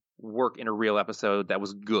actually work in a real episode that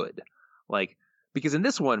was good? Like, because in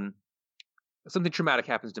this one, something traumatic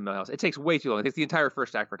happens to Milhouse. It takes way too long. It takes the entire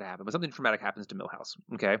first act for it to happen, but something traumatic happens to Milhouse.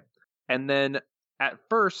 Okay, and then at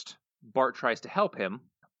first, Bart tries to help him,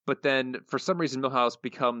 but then for some reason, Milhouse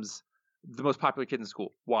becomes the most popular kid in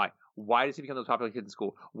school. Why? Why does he become the most popular kid in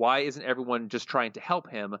school? Why isn't everyone just trying to help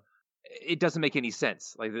him? It doesn't make any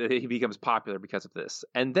sense. Like, he becomes popular because of this.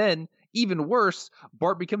 And then, even worse,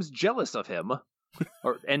 Bart becomes jealous of him,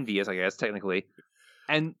 or envious, I guess, technically.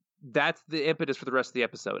 And that's the impetus for the rest of the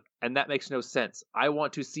episode. And that makes no sense. I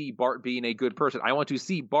want to see Bart being a good person. I want to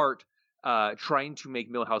see Bart trying to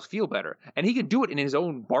make Milhouse feel better. And he can do it in his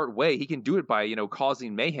own Bart way. He can do it by,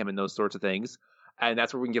 causing mayhem and those sorts of things. And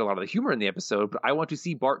that's where we can get a lot of the humor in the episode. But I want to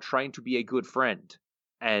see Bart trying to be a good friend.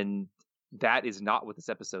 And that is not what this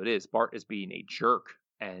episode is. Bart is being a jerk.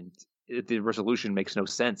 And the resolution makes no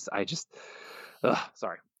sense.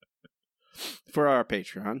 Sorry. For our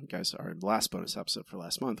Patreon, guys, our last bonus episode for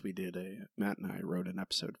last month, Matt and I wrote an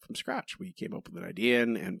episode from scratch. We came up with an idea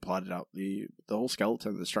and plotted out the whole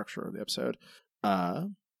skeleton, the structure of the episode.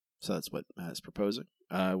 So that's what Matt is proposing,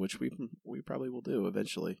 which we probably will do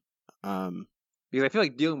eventually. Because I feel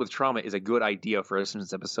like dealing with trauma is a good idea for a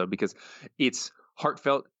Simpsons episode because it's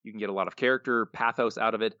heartfelt. You can get a lot of character pathos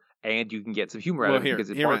out of it, and you can get some humor out of it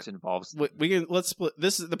because Bart's involved. Let's split.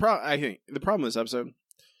 This is the problem. I think the problem with this episode.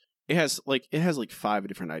 It has like 5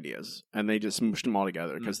 different ideas, and they just smushed them all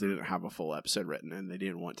together because they didn't have a full episode written, and they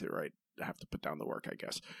didn't want to have to put down the work, I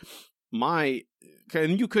guess.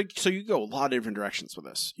 You could go a lot of different directions with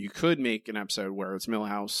this. You could make an episode where it's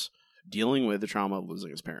Milhouse dealing with the trauma of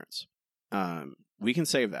losing his parents. We can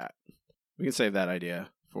save that. We can save that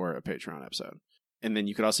idea for a Patreon episode, and then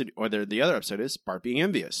you could also, the other episode is Bart being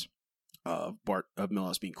envious of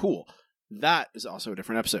Milhouse being cool. That is also a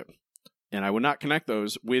different episode. And I would not connect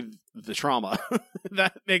those with the trauma.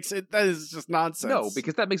 That is just nonsense. No,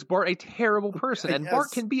 because that makes Bart a terrible person. And Yes.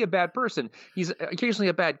 Bart can be a bad person. He's occasionally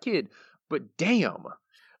a bad kid, but damn.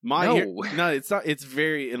 No, it's not.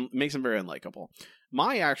 It makes him very unlikable.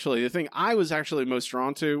 The thing I was actually most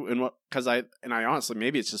drawn to, and I honestly,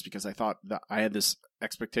 maybe it's just because I thought that I had this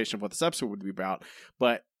expectation of what this episode would be about,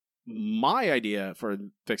 but my idea for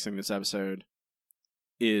fixing this episode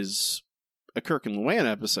is a Kirk and Luann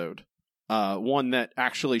episode, one that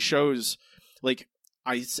actually shows, like,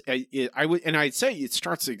 I'd say it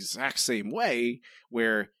starts the exact same way,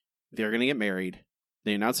 where they're gonna get married.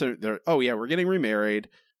 They announce we're getting remarried,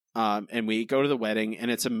 and we go to the wedding, and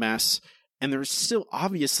it's a mess. And they're still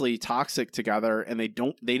obviously toxic together, and they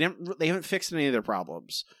haven't fixed any of their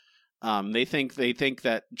problems. They think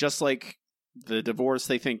that just like the divorce,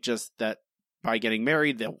 they think just that by getting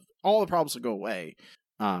married, all the problems will go away.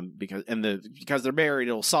 Because they're married,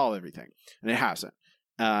 it'll solve everything, and it hasn't.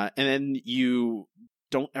 And then you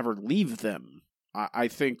don't ever leave them. I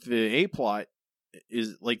think the A plot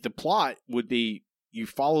is like, the plot would be you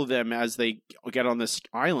follow them as they get on this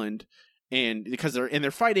island. And because they're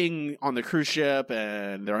fighting on the cruise ship,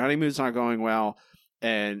 and their honeymoon's not going well,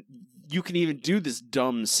 and you can even do this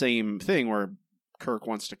dumb same thing where Kirk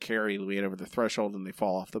wants to carry Luann over the threshold, and they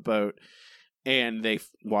fall off the boat, and they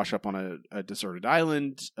wash up on a deserted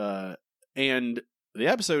island. And the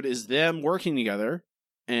episode is them working together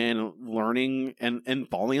and learning and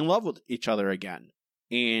falling in love with each other again,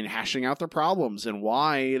 and hashing out their problems and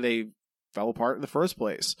why they fell apart in the first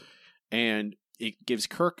place, and it gives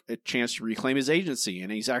Kirk a chance to reclaim his agency.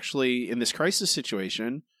 And he's actually, in this crisis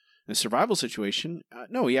situation, in a survival situation,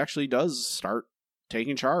 he actually does start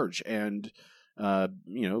taking charge and,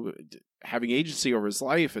 having agency over his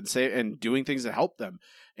life and doing things that help them.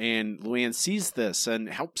 And Luann sees this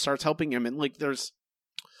and starts helping him. And like, they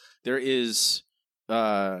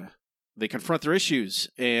confront their issues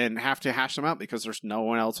and have to hash them out because there's no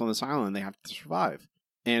one else on this island. They have to survive.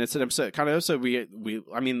 And it's an episode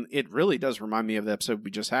it really does remind me of the episode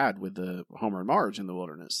we just had with the Homer and Marge in the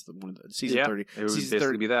wilderness, season 30. It would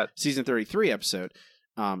basically be that. Season 33 episode.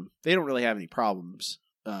 They don't really have any problems,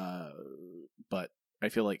 but I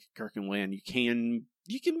feel like Kirk and Luann, you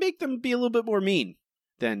can make them be a little bit more mean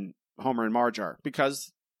than Homer and Marge are,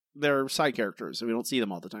 because they're side characters and we don't see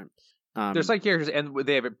them all the time. They're side characters, and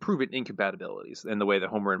they have proven incompatibilities in the way that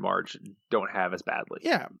Homer and Marge don't have as badly.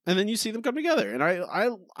 Yeah, and then you see them come together, and I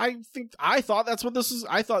thought that's what this is.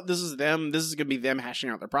 I thought this is them. This is going to be them hashing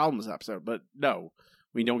out their problems episode, but no,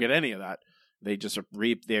 we don't get any of that. They just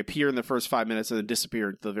they appear in the first 5 minutes and then disappear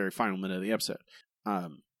at the very final minute of the episode.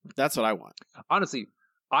 That's what I want. Honestly,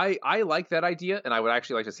 I like that idea, and I would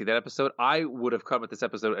actually like to see that episode. I would have come at this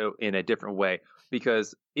episode in a different way,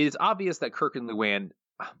 because it is obvious that Kirk and Luann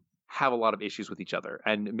have a lot of issues with each other,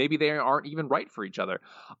 and maybe they aren't even right for each other.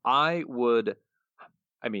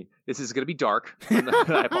 This is going to be dark.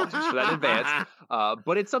 I apologize for that in advance.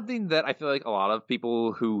 But it's something that I feel like a lot of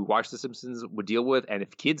people who watch The Simpsons would deal with, and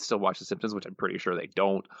if kids still watch The Simpsons, which I'm pretty sure they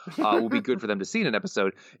don't, will be good for them to see in an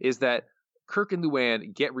episode, is that Kirk and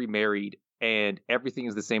Luann get remarried, and everything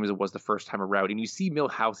is the same as it was the first time around, and you see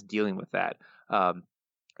Milhouse dealing with that.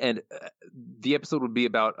 And the episode would be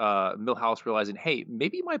about Milhouse realizing, hey,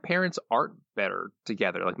 maybe my parents aren't better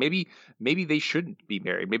together. Like maybe they shouldn't be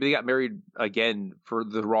married. Maybe they got married again for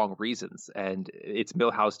the wrong reasons. And it's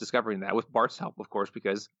Milhouse discovering that, with Bart's help, of course,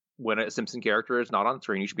 because when a Simpson character is not on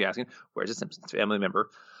screen, you should be asking, where's a Simpsons family member?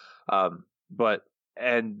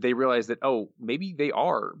 And they realize that, maybe they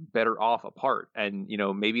are better off apart. And,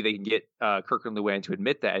 maybe they can get Kirk and Luann to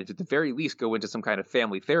admit that, and at the very least go into some kind of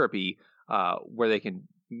family therapy where they can,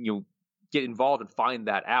 get involved and find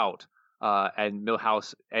that out. And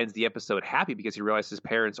Milhouse ends the episode happy because he realizes his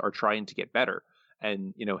parents are trying to get better.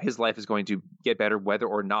 And, his life is going to get better whether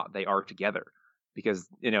or not they are together. Because,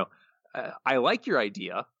 I like your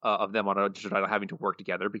idea of them on a digital having to work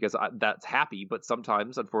together, because that's happy. But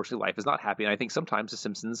sometimes, unfortunately, life is not happy. And I think sometimes The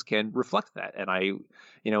Simpsons can reflect that. And I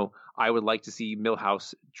would like to see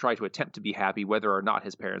Milhouse try to attempt to be happy whether or not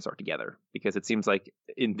his parents are together. Because it seems like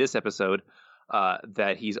in this episode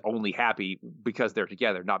that he's only happy because they're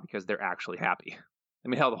together, not because they're actually happy. I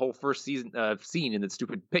mean, hell, the whole first season scene in the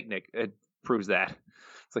stupid picnic proves that.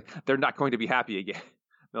 It's like they're not going to be happy again.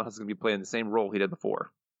 Milhouse is going to be playing the same role he did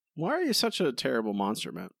before. Why are you such a terrible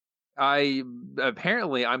monster, Matt?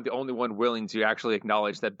 Apparently I'm the only one willing to actually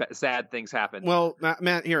acknowledge that sad things happen. Well,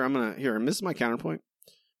 Matt, this is my counterpoint.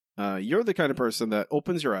 You're the kind of person that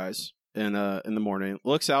opens your eyes in the morning,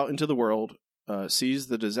 looks out into the world, sees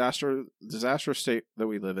the disastrous state that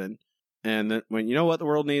we live in, And then when you know what the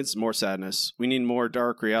world needs? More sadness. We need more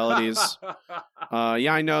dark realities.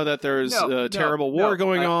 Yeah, I know that there's a terrible war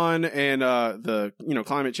going on, and the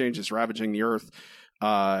climate change is ravaging the earth,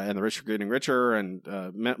 and the rich are getting richer, and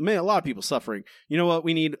a lot of people suffering. You know what?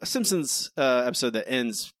 We need a Simpsons episode that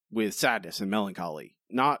ends with sadness and melancholy.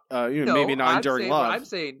 Not maybe not enduring love. What I'm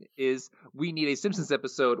saying is we need a Simpsons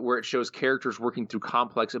episode where it shows characters working through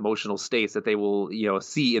complex emotional states that they will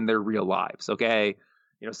see in their real lives. Okay.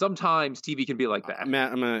 Sometimes TV can be like that.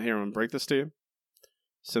 Matt, I'm gonna break this to you.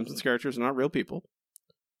 Simpsons characters are not real people.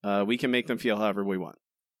 We can make them feel however we want.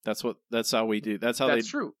 That's how we do. That's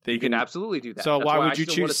true. They can absolutely do that. So why would you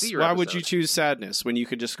choose? Why would you choose sadness when you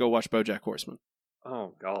could just go watch BoJack Horseman?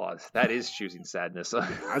 Oh God, that is choosing sadness.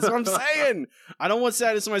 That's what I'm saying. I don't want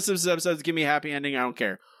sadness in my Simpsons episodes. Give me a happy ending. I don't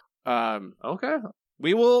care. Okay.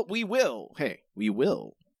 We will. Hey, we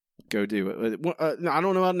will. Go do it. I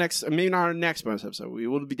don't know about next. Maybe not our next bonus episode. We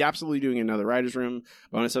will be absolutely doing another Writers Room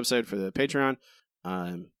bonus episode for the Patreon,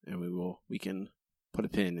 and we can put a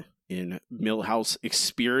pin in Milhouse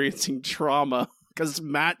experiencing trauma because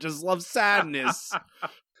Matt just loves sadness.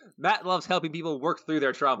 Matt loves helping people work through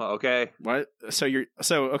their trauma. Okay. What? So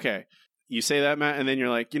okay. You say that, Matt, and then you're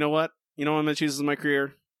like, you know what? You know what I'm gonna choose as my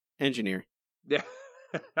career? Engineer. Yeah.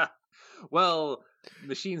 Well,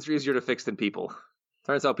 machines are easier to fix than people.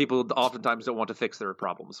 Turns out people oftentimes don't want to fix their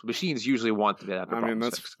problems. Machines usually want to have their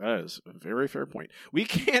problems fixed. That is a very fair point. We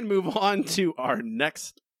can move on to our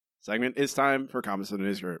next segment. It's time for Comments in the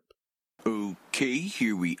News Group. Okay,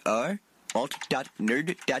 here we are.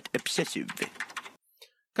 Alt.nerd.obsessive.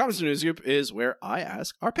 Comments in the News Group is where I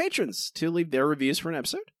ask our patrons to leave their reviews for an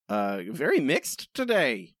episode. Very mixed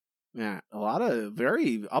today. Yeah, a lot of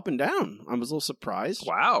very up and down. I was a little surprised.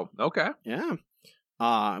 Wow. Okay. Yeah.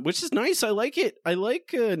 Which is nice. I like it. I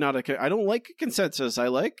like I don't like a consensus. I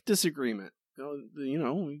like disagreement.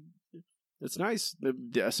 It's nice.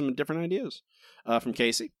 Some different ideas. From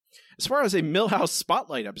Casey. As far as a Milhouse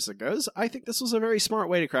Spotlight episode goes, I think this was a very smart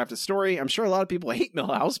way to craft a story. I'm sure a lot of people hate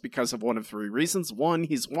Milhouse because of one of three reasons. 1,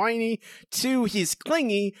 he's whiny. 2, he's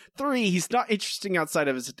clingy. 3, he's not interesting outside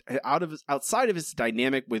of his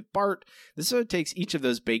dynamic with Bart. This episode takes each of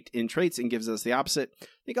those baked-in traits and gives us the opposite. I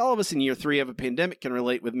think all of us in year 3 of a pandemic can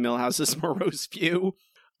relate with Milhouse's morose view.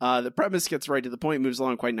 The premise gets right to the point, moves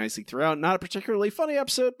along quite nicely throughout. Not a particularly funny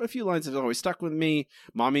episode, but a few lines have always stuck with me.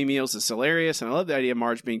 Mommy Meals is hilarious, and I love the idea of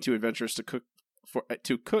Marge being too adventurous to cook for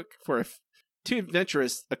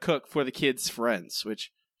the kids' friends,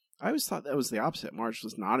 which I always thought that was the opposite. Marge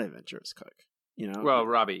was not an adventurous cook. Well,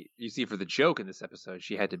 Robbie, you see, for the joke in this episode,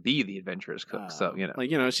 she had to be the adventurous cook.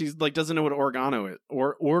 She's doesn't know what oregano is,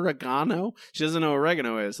 or oregano. She doesn't know what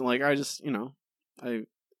oregano is, and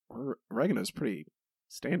oregano is pretty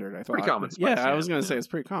standard, I thought. Pretty common spice, I was going to say it's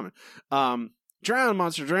pretty common. Drown,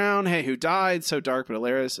 monster drown. Hey, who died? So dark but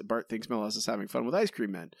hilarious. Bart thinks Milhouse is having fun with ice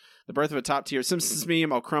cream men. The birth of a top-tier Simpsons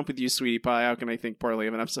meme. I'll crump with you, sweetie pie. How can I think poorly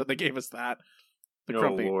of an episode that gave us that?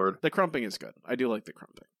 Lord. The crumping is good. I do like the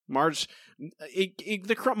crumping. Marge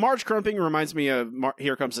crumping reminds me of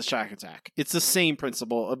Here Comes the Shack Attack. It's the same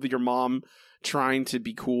principle of your mom trying to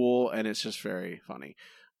be cool, and it's just very funny.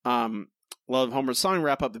 Love Homer's song,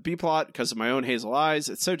 wrap up the B-plot because of my own hazel eyes.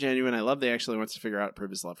 It's so genuine. I love they actually wants to figure out prove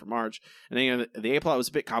his love for Marge. And then the A-plot was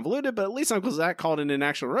a bit convoluted, but at least Uncle Zach called in an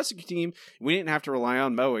actual rescue team. We didn't have to rely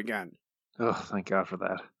on Moe again. Oh, thank God for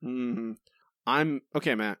that. Mm-hmm.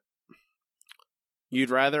 Okay, Matt. You'd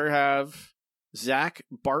rather have Zach,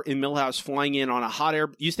 Bart, and Milhouse flying in on a hot air.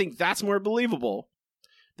 You think that's more believable?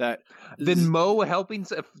 Than Moe helping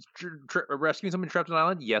rescuing someone trapped on an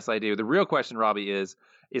island? Yes, I do. The real question, Robbie, is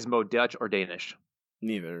Moe Dutch or Danish?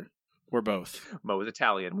 Neither. We're both. Moe is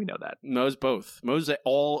Italian. We know that. Moe's both. Moe's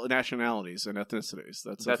all nationalities and ethnicities.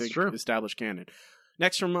 That's true. Established canon.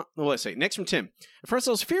 Next from Tim. At first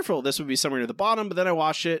I was fearful this would be somewhere near the bottom, but then I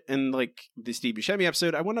watched it, and like the Steve Buscemi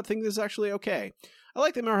episode, I wound up thinking this is actually okay. I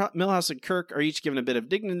like that Milhouse and Kirk are each given a bit of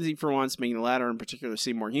dignity for once, making the latter in particular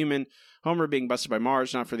seem more human. Homer being busted by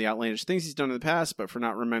Marge, not for the outlandish things he's done in the past, but for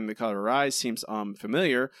not remembering the color of her eyes, seems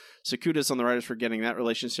familiar. So kudos on the writers for getting that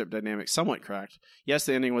relationship dynamic somewhat cracked. Yes,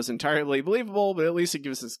 the ending was entirely believable, but at least it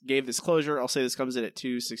gave this closure. I'll say this comes in at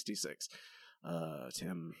 266.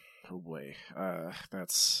 Tim, oh boy, I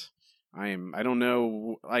don't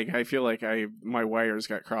know. I feel like my wires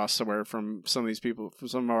got crossed somewhere from some of these people, from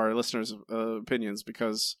some of our listeners' opinions,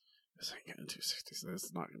 because this ain't getting 260.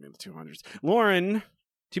 It's not going to be in the 200s. Lauren,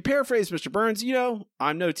 to paraphrase Mr. Burns,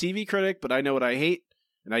 I'm no TV critic, but I know what I hate,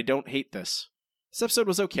 and I don't hate this. This episode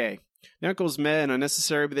was okay. The uncles meh and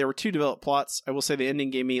unnecessary, but there were 2 developed plots. I will say the ending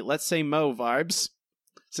gave me Let's Say Moe vibes.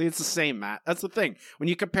 See, it's the same, Matt. That's the thing. When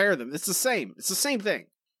you compare them, it's the same. It's the same thing.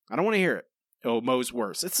 I don't want to hear it. Oh, Moe's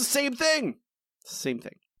worse. It's the same thing. It's the same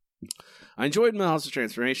thing. I enjoyed Millhouse's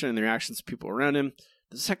transformation and the reactions of people around him.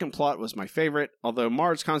 The second plot was my favorite. Although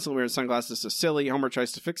Marge constantly wearing sunglasses is silly, Homer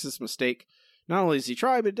tries to fix this mistake. Not only does he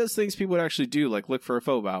try, but it does things people would actually do, like look for a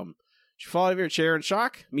photo album. Did you fall out of your chair in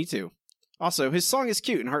shock? Me too. Also, his song is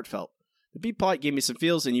cute and heartfelt. The B plot gave me some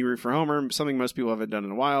feels and you root for Homer, something most people haven't done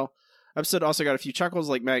in a while. Episode also got a few chuckles,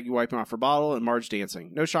 like Maggie wiping off her bottle and Marge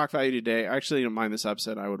dancing. No shock value today. I actually don't mind this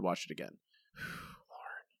episode. I would watch it again.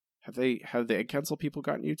 Lord, have the egg cancel people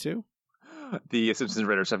gotten you too? The Simpsons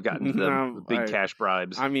writers have gotten the big cash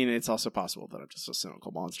bribes. I mean, it's also possible that I'm just a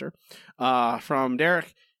cynical monster. From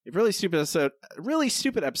Derek, a really stupid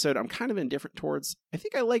episode I'm kind of indifferent towards. I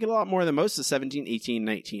think I like it a lot more than most of 17, 18,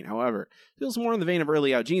 19. However, it feels more in the vein of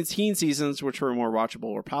early out teen seasons, which were more watchable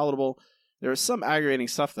or palatable. There is some aggravating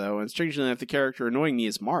stuff, though, and strangely enough, the character annoying me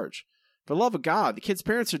is Marge. For the love of God, the kid's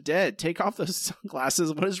parents are dead. Take off those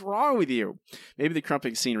sunglasses. What is wrong with you? Maybe the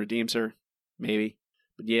crumping scene redeems her. Maybe.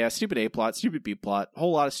 But yeah, stupid A plot, stupid B plot,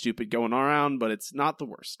 whole lot of stupid going around, but it's not the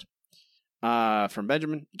worst. From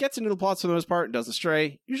Benjamin, it gets into the plots for the most part and doesn't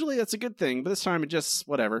stray. Usually that's a good thing, but this time it just,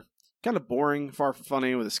 whatever. Kind of boring, far from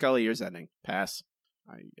funny, with a Scully years ending. Pass.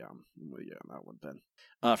 I'm with you on that one,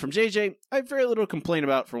 Ben. From JJ, I have very little to complain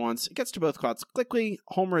about for once. It gets to both plots quickly.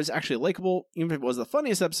 Homer is actually likable. Even if it was the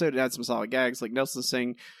funniest episode, it had some solid gags, like Nelson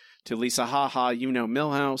saying to Lisa, "Ha ha, you know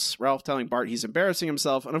Milhouse," Ralph telling Bart he's embarrassing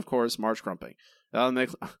himself, and of course, Marge crumping.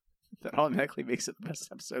 That automatically makes it the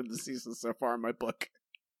best episode of the season so far in my book.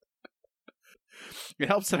 It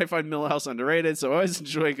helps that I find Milhouse underrated, so I always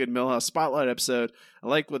enjoy a good Milhouse spotlight episode. I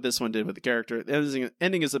like what this one did with the character. The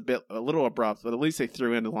ending is a little abrupt, but at least they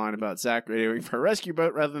threw in a line about Zach radioing for a rescue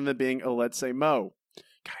boat rather than being a let's say Mo.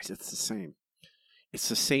 Guys, it's the same. It's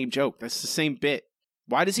the same joke. That's the same bit.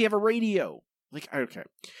 Why does he have a radio? Like, okay.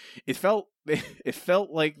 It felt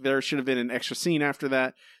like there should have been an extra scene after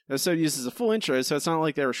that. The episode uses a full intro, so it's not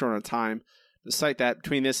like they were short on time. Despite that,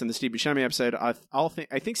 between this and the Steve Buscemi episode, I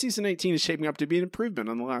think season 18 is shaping up to be an improvement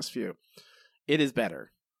on the last few. It is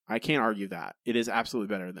better. I can't argue that. It is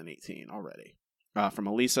absolutely better than 18 already. From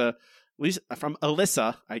Alyssa,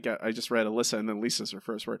 I just read Alyssa and then Lisa's her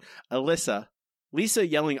first word. Lisa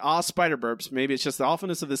yelling, "Ah, spider burps." Maybe it's just the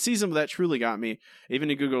awfulness of the season, but that truly got me. Even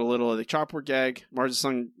to Google a little of the chalkboard gag.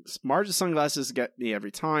 Marge's sunglasses get me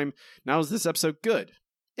every time. Now is this episode good?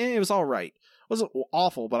 It was all right. It wasn't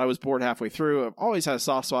awful, but I was bored halfway through. I've always had a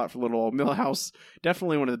soft spot for little old Milhouse.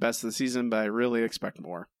 Definitely one of the best of the season, but I really expect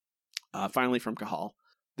more. Finally, from Cahal.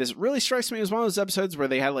 This really strikes me as one of those episodes where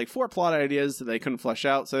they had like 4 plot ideas that they couldn't flesh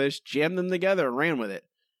out, so they just jammed them together and ran with it.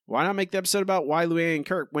 Why not make the episode about why Louie and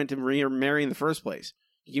Kirk went to remarry in the first place?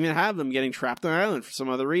 You can even have them getting trapped on an island for some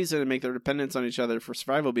other reason and make their dependence on each other for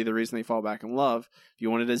survival be the reason they fall back in love, if you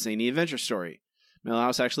wanted a zany adventure story.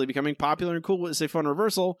 Milhouse actually becoming popular and cool is a fun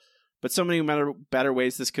reversal, but so many better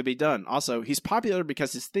ways this could be done. Also, he's popular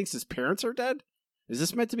because he thinks his parents are dead? Is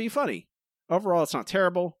this meant to be funny? Overall, it's not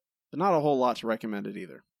terrible, but not a whole lot to recommend it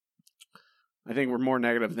either. I think we're more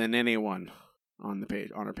negative than anyone on the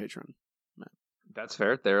page on our Patreon. That's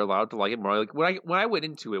fair. They're allowed to like it more. Like when I went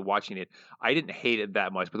into it, watching it, I didn't hate it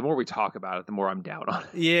that much. But the more we talk about it, the more I'm down on it.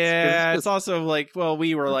 Yeah, it's also like, well,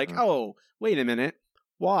 we were like, oh, wait a minute,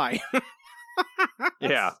 why?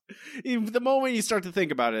 Yeah. The moment you start to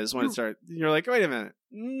think about it is when you're like, wait a minute.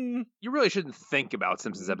 You really shouldn't think about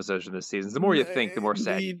Simpsons episodes from this season. The more you think, the more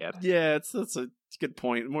sad you get. Yeah, that's a good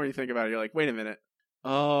point. The more you think about it, you're like, wait a minute.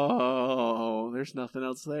 Oh, there's nothing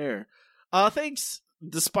else there. Thanks,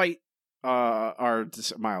 despite our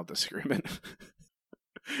mild disagreement.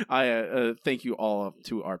 I thank you all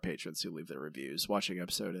to our patrons who leave their reviews. Watching an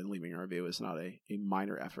episode and leaving a review is not a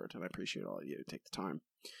minor effort, and I appreciate all of you who take the time.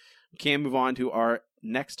 We can move on to our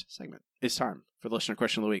next segment. It's time for the listener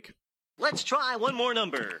question of the week. Let's try one more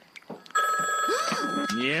number.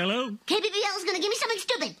 Yellow. KBBL is going to give me something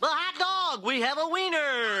stupid. The hot dog. We have a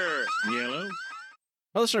wiener. Yellow.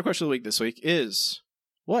 Our listener question of the week this week is,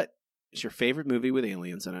 what is your favorite movie with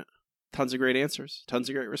aliens in it? Tons of great answers. Tons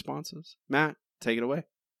of great responses. Matt, take it away.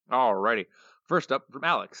 Alrighty. First up from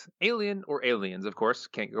Alex. Alien or Aliens, of course.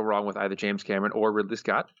 Can't go wrong with either James Cameron or Ridley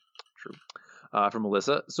Scott. True. From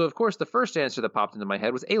Melissa. So, of course, the first answer that popped into my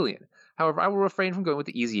head was Alien. However, I will refrain from going with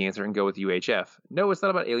the easy answer and go with UHF. No, it's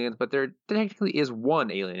not about aliens, but there technically is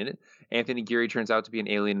one alien in it. Anthony Geary turns out to be an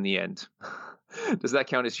alien in the end. Does that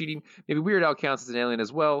count as cheating? Maybe Weird Al counts as an alien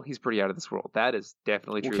as well. He's pretty out of this world. That is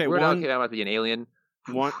definitely true. Okay, Weird Al might be an alien.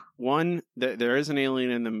 There is an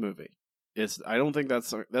alien in the movie. I don't think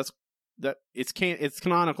that's it's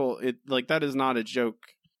canonical. That is not a joke.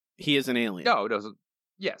 He is an alien. No, it doesn't.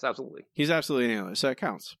 Yes, absolutely. He's absolutely an alien, so it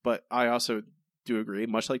counts. But I also do agree,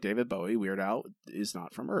 much like David Bowie, Weird Al is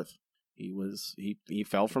not from Earth. He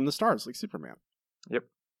fell from the stars like Superman. Yep.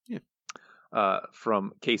 Yeah.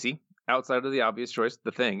 From Casey, outside of the obvious choice,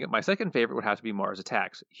 The Thing, my second favorite would have to be Mars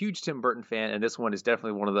Attacks. Huge Tim Burton fan, and this one is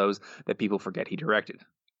definitely one of those that people forget he directed.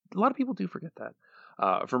 A lot of people do forget that.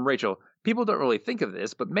 From Rachel, people don't really think of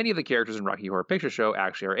this, but many of the characters in Rocky Horror Picture Show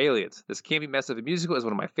actually are aliens. This campy mess of a musical is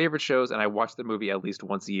one of my favorite shows, and I watch the movie at least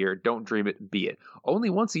once a year. Don't dream it, be it. Only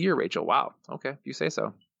once a year, Rachel. Wow. Okay, you say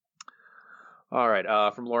so. All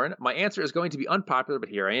right, from Lauren, my answer is going to be unpopular, but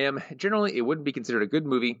here I am. Generally, it wouldn't be considered a good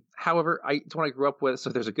movie. However, it's one I grew up with, so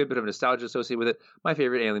there's a good bit of nostalgia associated with it. My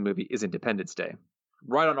favorite alien movie is Independence Day.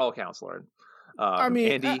 Right on all counts, Lauren. I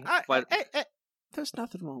mean, Andy, there's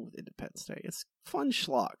nothing wrong with Independence Day. It's fun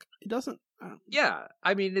schlock. It doesn't. Yeah,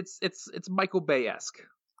 I mean, it's Michael Bay-esque.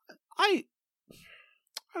 I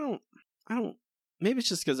don't. Maybe it's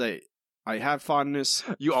just because I have fondness.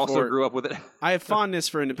 You also grew up with it. I have fondness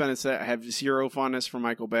for Independence Day. I have zero fondness for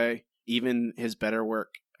Michael Bay. Even his better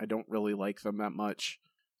work, I don't really like them that much.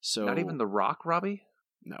 So not even The Rock, Robbie?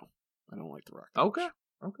 No, I don't like The Rock. Okay.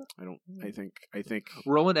 I don't. I think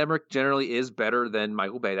Roland Emmerich generally is better than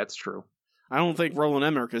Michael Bay. That's true. I don't think Roland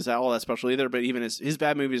Emmerich is all that special either. But even his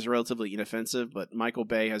bad movies are relatively inoffensive. But Michael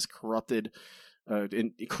Bay has corrupted.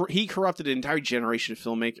 He corrupted an entire generation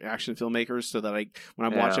of action filmmakers, so that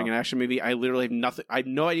when I'm watching an action movie, I literally have nothing. I have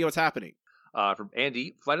no idea what's happening. From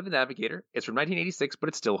Andy, Flight of the Navigator. It's from 1986, but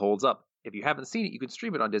it still holds up. If you haven't seen it, you can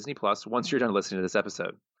stream it on Disney Plus once you're done listening to this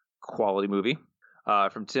episode. Quality movie.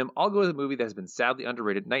 From Tim, I'll go with a movie that has been sadly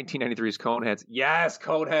underrated. 1993's Coneheads. Yes,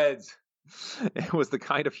 Coneheads. It was the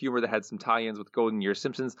kind of humor that had some tie-ins with Golden Year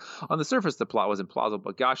Simpsons. On the surface, the plot was implausible,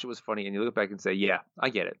 but gosh, it was funny. And you look back and say, yeah, I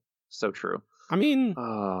get it. So true. I mean,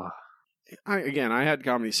 I had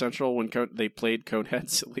Comedy Central when they played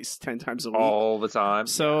Coneheads at least 10 times a week. All the time.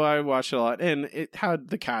 So I watched it a lot. And it had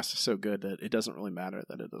the cast so good that it doesn't really matter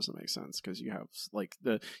that it doesn't make sense. Because you have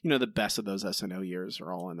the best of those SNL years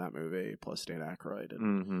are all in that movie, plus Dan Aykroyd.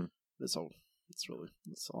 And that's all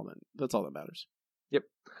that matters. Yep.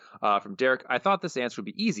 From Derek, I thought this answer would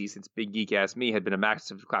be easy since big geek-ass me had been a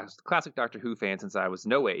massive classic Doctor Who fan since I was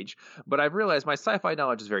no age, but I've realized my sci-fi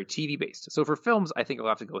knowledge is very TV-based. So for films, I think I'll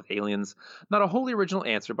have to go with Aliens. Not a wholly original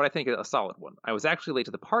answer, but I think a solid one. I was actually late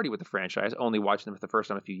to the party with the franchise, only watching them for the first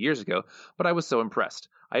time a few years ago, but I was so impressed.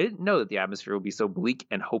 I didn't know that the atmosphere would be so bleak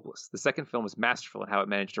and hopeless. The second film was masterful in how it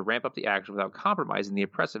managed to ramp up the action without compromising the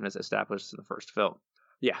impressiveness established in the first film.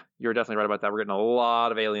 Yeah, you're definitely right about that. We're getting a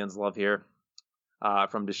lot of Aliens love here.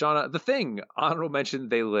 From Deshauna, The Thing, honorable mention,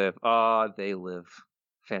 They Live. They Live.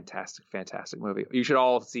 Fantastic, fantastic movie. You should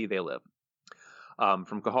all see They Live.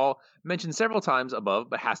 From Cahal, mentioned several times above,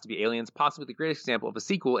 but has to be Aliens, possibly the greatest example of a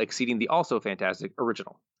sequel exceeding the also fantastic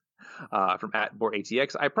original. From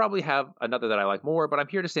 @BoardATX, I probably have another that I like more, but I'm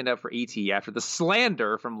here to stand up for E.T. after the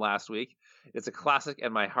slander from last week. It's a classic,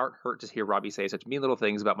 and my heart hurt to hear Robbie say such mean little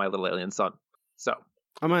things about my little alien son. So,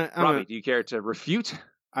 Robbie, do you care to refute?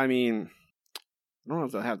 I mean, I don't know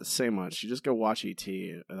if they'll have to say much. You just go watch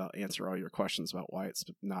E.T. and I'll answer all your questions about why it's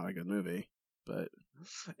not a good movie. But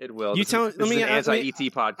it will. You tell me. An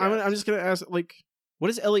anti-E.T. podcast. I'm just gonna ask, what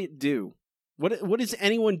does Elliot do? What does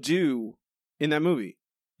anyone do in that movie?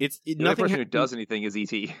 The only person who does anything is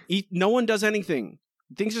E.T. No one does anything.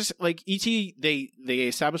 Things just like E.T. They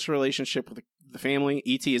establish a relationship with the family.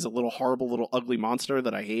 E.T. is a horrible little ugly monster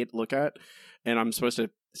that I look at, and I'm supposed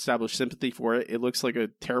to establish sympathy for it. It looks like a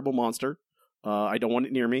terrible monster. I don't want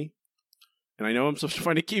it near me, and I know I'm supposed to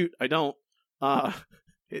find it cute. I don't.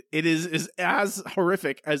 It is as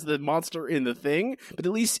horrific as the monster in The Thing, but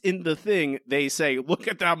at least in The Thing they say, "Look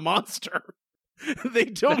at that monster." They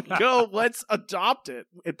don't go, "Let's adopt it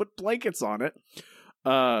and put blankets on it."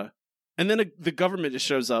 And then the government just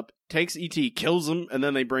shows up, takes E.T., kills him, and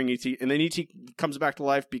then they bring E.T., and then E.T. comes back to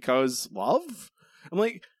life because love. I'm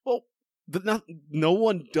like, well. No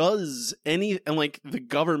one does any, and the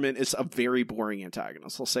government is a very boring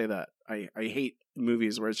antagonist. I'll say that. I hate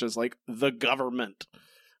movies where it's just like the government.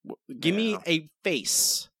 Give me a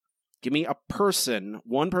face. Give me a person,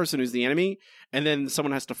 one person who's the enemy, and then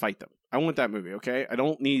someone has to fight them. I want that movie, okay? I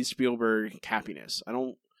don't need Spielberg happiness. I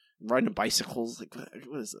don't ride on bicycles.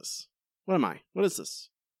 What is this? What am I? What is this?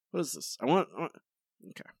 What is this? I want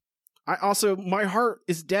okay. I also, my heart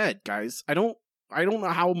is dead, guys. I don't know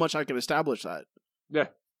how much I can establish that. Yeah,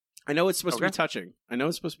 I know it's supposed to be touching. I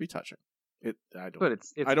don't. I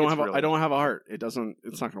don't. But I don't have a heart. It doesn't.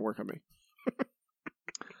 It's not going to work on me.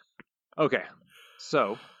 Okay,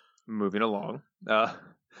 so moving along.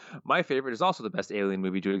 My favorite is also the best alien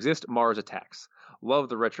movie to exist, Mars Attacks. Love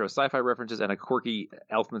the retro sci-fi references and a quirky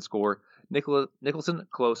Elfman score. Nicholson,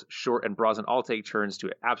 Close, Short, and Brosnan all take turns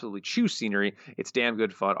to absolutely chew scenery. It's damn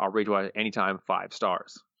good fun. I'll rage watch it anytime. 5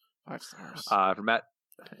 stars. 5 stars.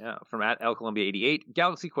 From at L Columbia 88.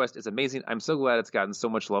 Galaxy Quest is amazing. I'm so glad it's gotten so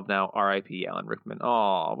much love now. R.I.P. Alan Rickman.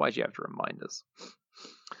 Oh, why'd you have to remind us?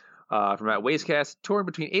 From at Wastecast, torn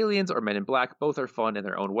between aliens or Men in Black. Both are fun in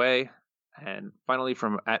their own way. And finally,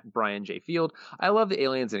 from at Brian J. Field, I love the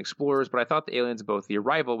aliens and explorers, but I thought the aliens in both The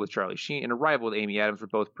Arrival with Charlie Sheen and Arrival with Amy Adams were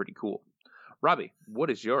both pretty cool. Robbie, what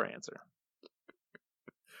is your answer?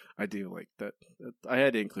 I do like that. I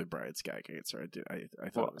had to include Brian's gag answer. I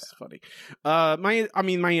thought it was funny.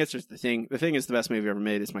 My answer is The Thing. The Thing is the best movie ever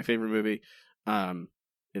made. It's my favorite movie.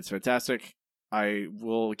 It's fantastic. I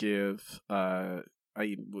will give. I'm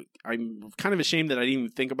kind of ashamed that I didn't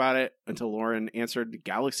even think about it until Lauren answered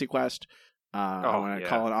Galaxy Quest. I want to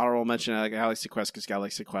call an honorable mention at Galaxy Quest because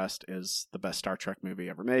Galaxy Quest is the best Star Trek movie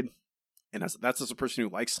ever made. And that's as a person who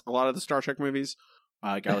likes a lot of the Star Trek movies.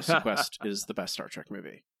 Galaxy Quest is the best Star Trek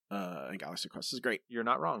movie. And Galaxy Quest is great. You're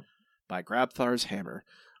not wrong. By Grabthar's Hammer.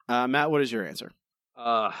 Matt, what is your answer?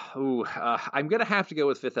 I'm gonna have to go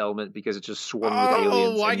with Fifth Element because it's just swarmed with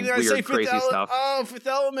aliens and weird, crazy stuff. Oh, Fifth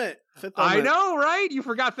Element. I know, right? You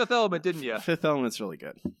forgot Fifth Element, didn't you? Fifth Element's really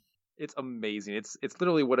good. It's amazing. It's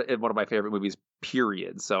literally one of my favorite movies,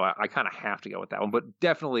 period. So I kind of have to go with that one, but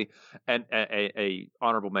definitely a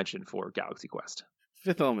honorable mention for Galaxy Quest.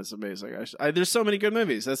 Fifth Element's amazing. There's so many good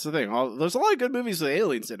movies. That's the thing. There's a lot of good movies with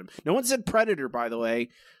aliens in them. No one said Predator, by the way.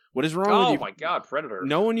 What is wrong with you? Oh my God, Predator.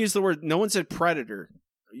 No one used the word. No one said Predator.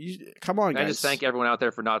 Come on, guys. I just thank everyone out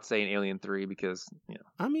there for not saying Alien 3 because,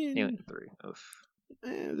 I mean, Alien 3.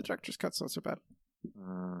 The director's cut's not so bad.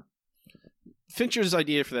 Fincher's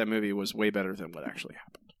idea for that movie was way better than what actually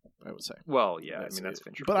happened, I would say. Well, yeah, that's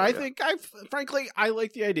Fincher. But I think frankly, I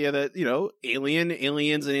like the idea that,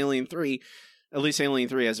 Aliens, and Alien 3, at least Alien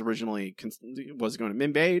 3 as originally was going to be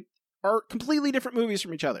made, are completely different movies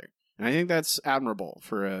from each other. And I think that's admirable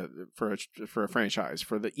for a franchise,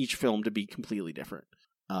 for each film to be completely different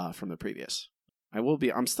from the previous.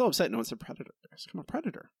 I'm still upset no one said Predator. Come on,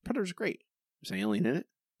 Predator. Predator's great. There's an alien in it.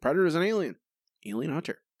 Predator is an alien. Alien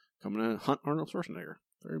hunter. Coming to hunt Arnold Schwarzenegger.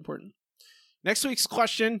 Very important. Next week's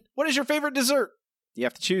question, what is your favorite dessert? You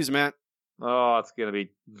have to choose, Matt. Oh, it's going to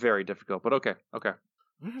be very difficult, but okay. I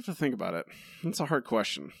have to think about it. That's a hard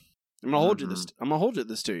question. I'm gonna hold you this. I'm gonna hold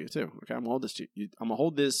this to you too. Okay, I'm gonna hold this to you. I'm gonna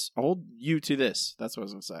hold this. I'll hold you to this. That's what I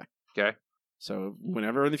was gonna say. Okay. So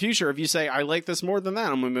whenever in the future, if you say I like this more than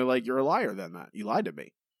that, I'm gonna be like, you're a liar. Then that you lied to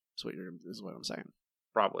me. Is what I'm saying.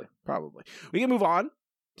 Probably. We can move on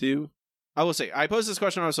to. I will say I post this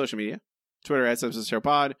question on our social media: Twitter at Simpsons Show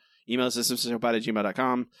Pod, email us at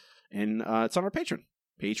simpsonshowpod@gmail.com, and it's on our Patreon.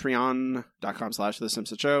 Patreon.com/The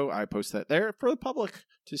Simpsons Show. I post that there for the public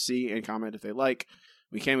to see and comment if they like.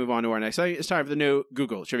 We can move on to our next site. It's time for the new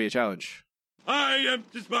Google Trivia Challenge. I am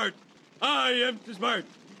too smart.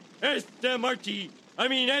 S-M-R-T.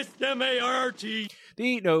 S-M-A-R-R-T.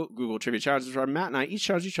 The No Google Trivia Challenge is where Matt and I each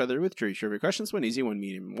challenge each other with three trivia questions, one easy, one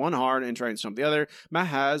medium, one hard, and try and stump the other. Matt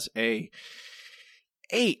has a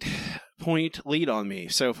 8-point lead on me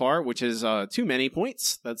so far, which is too many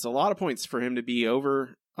points. That's a lot of points for him to be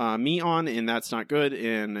over me on, and that's not good,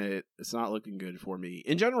 and it's not looking good for me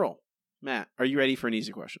in general. Matt, are you ready for an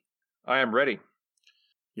easy question? I am ready.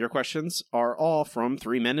 Your questions are all from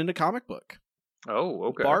Three Men in a Comic Book. Oh,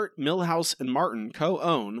 okay. Bart, Milhouse, and Martin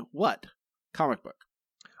co-own what comic book?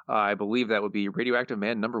 I believe that would be Radioactive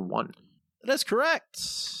Man #1. That is correct.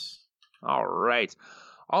 All right.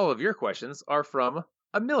 All of your questions are from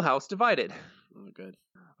A Milhouse Divided. Oh, good.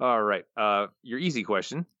 All right. Your easy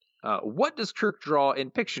question. What does Kirk draw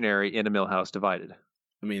in Pictionary in A Milhouse Divided?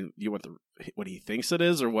 I mean, you want what he thinks it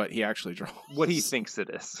is or what he actually draws? What he thinks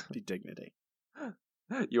it is. The dignity.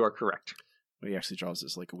 You are correct. What he actually draws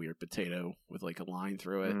is like a weird potato with like a line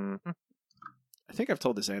through it. Mm-hmm. I think I've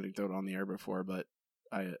told this anecdote on the air before, but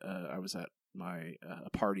I was at a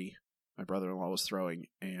party my brother-in-law was throwing,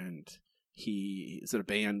 and he is in a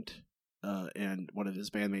band, and one of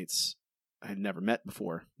his bandmates I had never met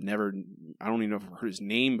before. I don't even know if I've heard his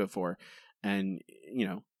name before. And,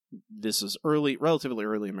 this is relatively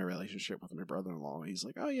early in my relationship with my brother-in-law. He's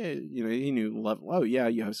like, oh yeah, he knew oh yeah,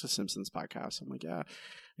 you host a Simpsons podcast. I'm like, yeah. And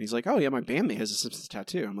he's like, oh yeah, my bandmate has a Simpsons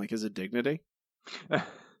tattoo. I'm like, is it Dignity?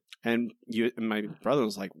 and my brother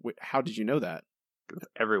was like, how did you know that?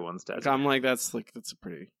 Everyone's tattoo. I'm like, that's a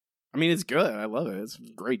pretty, it's good. I love it. It's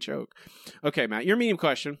a great joke. Okay, Matt, your medium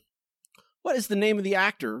question. What is the name of the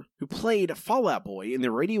actor who played Fallout Boy in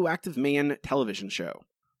the Radioactive Man television show?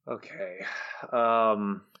 Okay.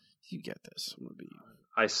 You get this. I'm gonna be.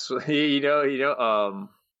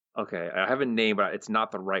 Okay, I have a name, but it's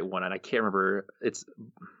not the right one, and I can't remember. It's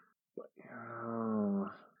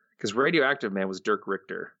because Radioactive Man was Dirk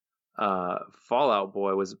Richter. Fallout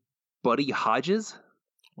Boy was Buddy Hodges.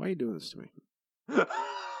 Why are you doing this to me?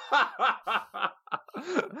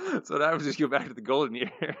 So now I just go back to the golden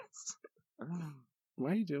years.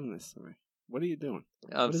 Why are you doing this to me? What are you doing?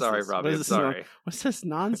 I'm sorry, Robbie. I'm sorry. What's this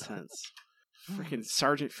nonsense? Freaking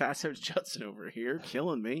Sergeant Fatso Judson over here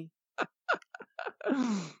killing me.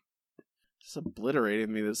 Just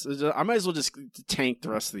obliterating me. I might as well just tank the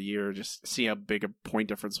rest of the year. Just see how big a point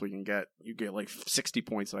difference we can get. You get like 60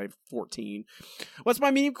 points. I have 14. What's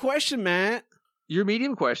my medium question, Matt? Your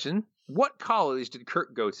medium question. What college did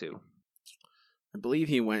Kirk go to? I believe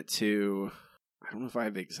he went to... I don't know if I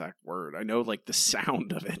have the exact word. I know like the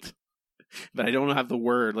sound of it. But I don't have the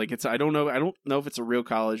word. Like I don't know if it's a real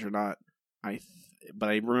college or not. But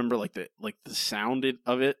I remember like the sound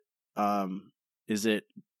of it. Is it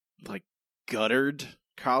like Guttard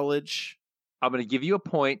College? I'm going to give you a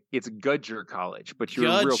point. It's Gudger College, but you're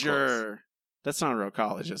real close. That's not a real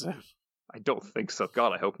college, is it? I don't think so.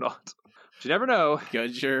 God, I hope not. But you never know.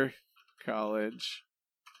 Gudger College.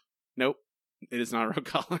 Nope. It is not a real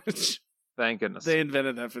college. Thank goodness. They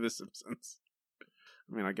invented that for The Simpsons.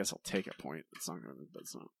 I mean, I guess I'll take a point. It's not going to, but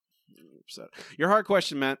it's not upset. Your hard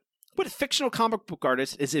question, Matt. What fictional comic book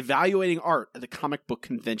artist is evaluating art at the comic book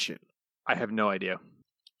convention? I have no idea.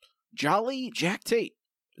 Jolly Jack Tate.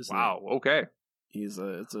 Wow. Okay. It's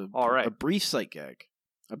a brief sight gag.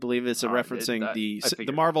 I believe it's referencing the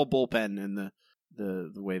Marvel bullpen and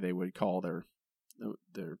the way they would call their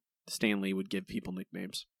Stan Lee would give people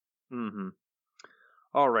nicknames. Mm-hmm.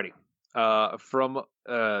 Alrighty.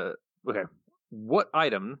 Okay. What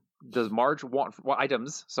items does Marge want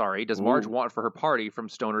for her party from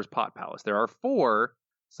Stoner's Pot Palace? There are 4,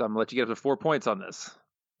 so I'm going to let you get up to 4 points on this.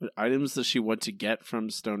 What items does she want to get from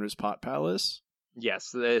Stoner's Pot Palace?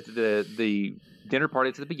 Yes, the dinner party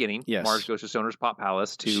at the beginning. Yes. Marge goes to Stoner's Pot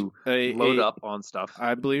Palace to load up on stuff.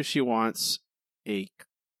 I believe she wants a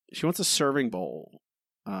serving bowl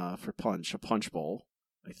for punch, a punch bowl,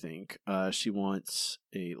 I think. She wants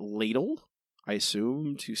a ladle, I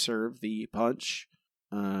assume, to serve the punch.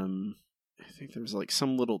 I think there's like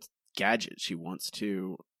some little gadget she wants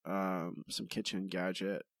to, some kitchen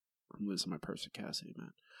gadget. I'm losing my purse at Cassidy,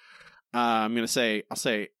 man. I'll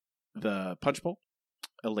say the punch bowl,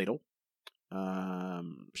 a ladle.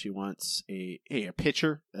 She wants a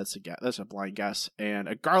pitcher. That's a blind guess, and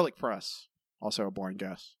a garlic press. Also a blind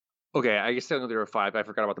guess. Okay, I guess there are 5. I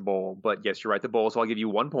forgot about the bowl, but yes, you're right. The bowl, so I'll give you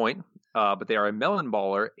 1 point. But they are a melon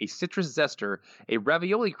baller, a citrus zester, a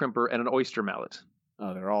ravioli crimper, and an oyster mallet.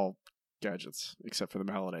 Oh, they're all gadgets except for the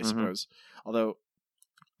mallet, I suppose. Although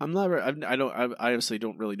I honestly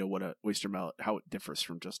don't really know what a oyster mallet, how it differs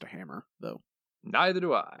from just a hammer, though. Neither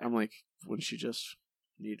do I. I'm like, wouldn't you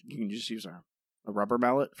can just use a rubber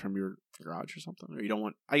mallet from your garage or something? Or you don't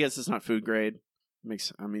want, I guess it's not food grade.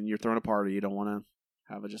 You're throwing a party, you don't want to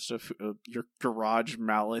have your garage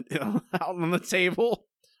mallet out on the table.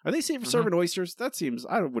 Are they safe for serving oysters? That seems,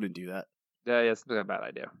 I wouldn't do that. Yeah, it's not a bad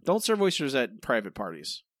idea. Don't serve oysters at private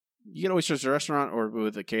parties. You get oysters at a restaurant or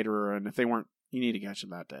with a caterer, and if they weren't, you need to catch them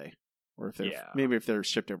that day. Or if maybe if they're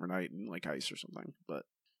shipped overnight in like ice or something. But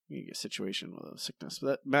you get a situation with a sickness.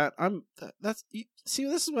 But Matt, this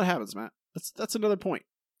is what happens, Matt. That's another point.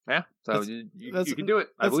 Yeah, so you can do it.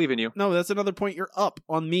 I believe in you. No, that's another point. You're up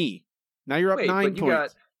on me. Now you're up 9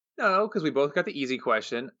 points. No, because we both got the easy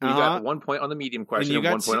question. You got 1 point on the medium question and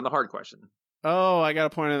 1 point on the hard question. Oh, I got a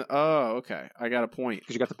point. Okay. I got a point.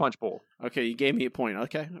 Because you got the punch bowl. Okay, you gave me a point.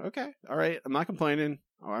 Okay. All right. I'm not complaining.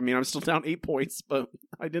 I'm still down 8 points, but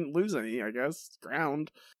I didn't lose any, I guess.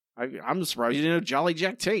 Ground. I'm surprised you didn't know Jolly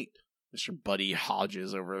Jack Tate. Mr. Buddy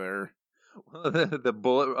Hodges over there. The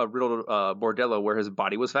bullet riddled bordello where his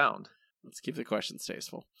body was found. Let's keep the questions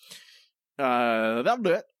tasteful. That'll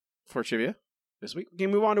do it for trivia this week. We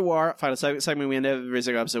can move on to our final segment we end every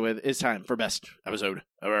single episode with. It's time for Best Episode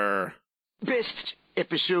Ever. Best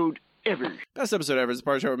episode ever. Best episode ever is a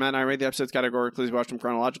part of the show where Matt and I rate the episodes categorically, watch them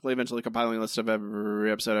chronologically, eventually compiling a list of every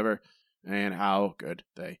episode ever and how good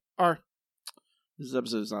they are. This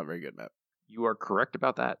episode is not very good, Matt. You are correct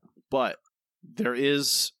about that. But there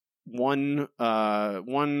is one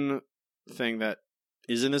thing that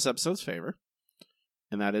is in this episode's favor,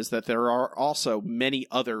 and that is that there are also many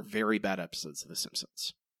other very bad episodes of The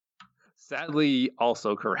Simpsons. Sadly,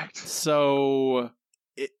 also correct. So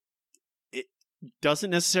it doesn't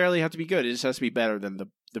necessarily have to be good. It just has to be better than the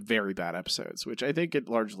very bad episodes, which I think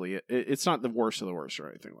it's not the worst of the worst or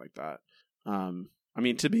anything like that. I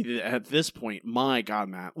mean, to be at this point, my God,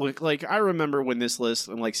 Matt. Look, like, I remember when this list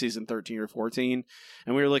in, like, season 13 or 14,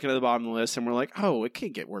 and we were looking at the bottom of the list, and we're like, oh, it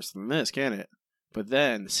can't get worse than this, can it? But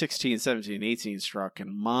then 16, 17, 18 struck,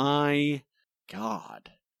 and my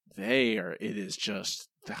God, it is just,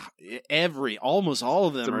 almost all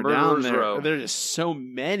of them are down there. Row. There are just so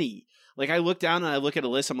many. Like, I look down and I look at a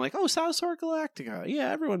list, I'm like, oh, Southstar Galactica.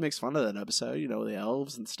 Yeah, everyone makes fun of that episode, the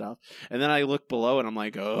elves and stuff. And then I look below and I'm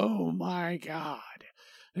like, oh my God,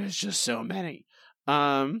 there's just so many.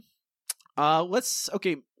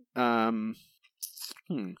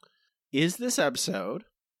 Is this episode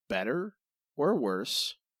better or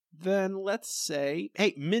worse than, let's say,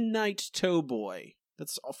 hey, Midnight Towboy?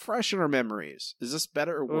 That's all fresh in our memories. Is this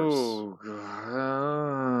better or worse? Oh,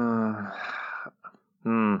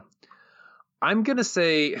 God. I'm going to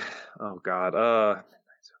say, oh, God.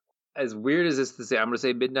 As weird as this to say, I'm going to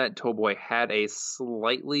say Midnight Towboy had a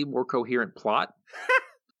slightly more coherent plot,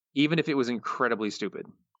 even if it was incredibly stupid.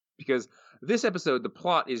 Because this episode, the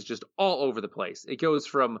plot is just all over the place. It goes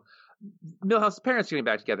from Milhouse's parents getting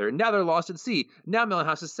back together, and now they're lost at sea. Now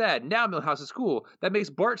Milhouse is sad. Now Milhouse is cool. That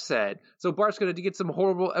makes Bart sad. So Bart's going to get some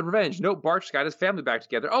horrible revenge. Nope, Bart's got his family back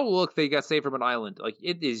together. Oh, look, they got saved from an island. Like,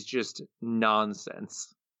 it is just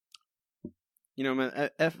nonsense. Man,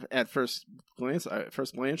 at first glance,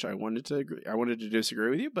 I wanted to agree. I wanted to disagree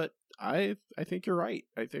with you, but I think you're right.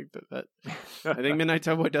 I think that I think Midnight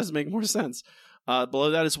Towboy does make more sense. Below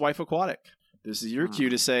that is Wife Aquatic. This is your cue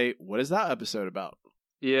to say, what is that episode about?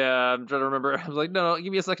 Yeah, I'm trying to remember. I was like, no,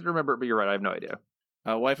 give me a second to remember, but you're right. I have no idea.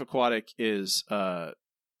 Wife Aquatic is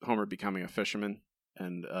Homer becoming a fisherman,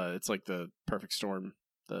 and it's like the perfect storm.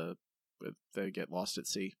 They get lost at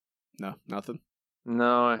sea. No, nothing.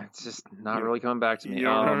 No, it's just not really coming back to me. You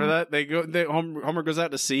don't remember that? Homer goes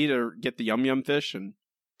out to sea to get the yum fish, and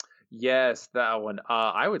yes, that one.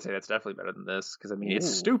 I would say that's definitely better than this because it's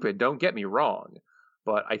stupid. Don't get me wrong,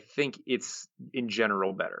 but I think it's in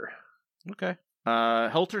general better. Okay.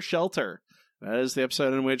 Helter Skelter. That is the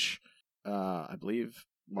episode in which I believe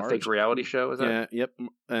a fake reality show. Is that? Yeah.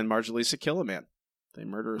 Yep. And Marge and Lisa kill a man. They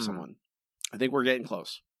murder someone. I think we're getting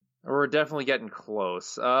close. We're definitely getting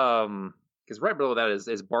close. Because right below that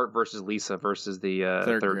is Bart versus Lisa versus the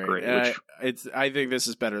third grade. Which I think this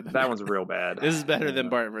is better than that one's real bad. This is better than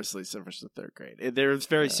Bart versus Lisa versus the third grade. There's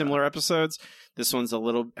very similar episodes. This one's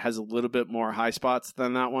has a little bit more high spots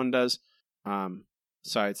than that one does.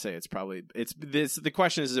 So I'd say it's probably this. The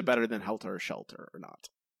question is it better than Helter Skelter or not?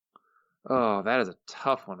 Oh, that is a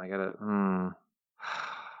tough one. I gotta.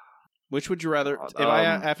 Which would you rather? If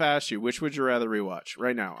I asked you, which would you rather rewatch?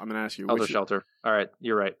 Right now, I'm going to ask you. Helter Skelter. All right,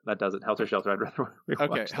 you're right. That does it. Helter Skelter. I'd rather rewatch.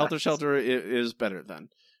 Okay, Helter Skelter is better then.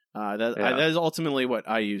 That is ultimately what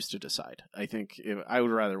I use to decide. I think I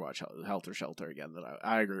would rather watch Helter Skelter again.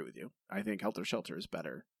 I agree with you. I think Helter Skelter is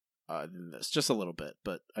better than this, just a little bit.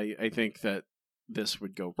 But I think that this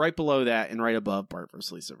would go right below that and right above Bart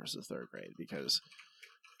versus Lisa versus third grade because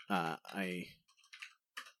I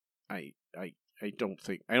don't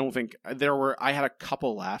think I had a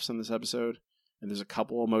couple laughs in this episode, and there's a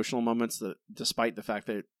couple emotional moments that, despite the fact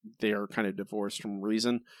that they are kind of divorced from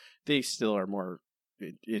reason, they still are more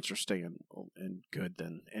interesting and good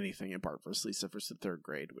than anything in Bart vs. Lisa versus third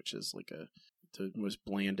grade, which is like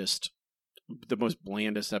the most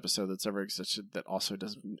blandest episode that's ever existed. That also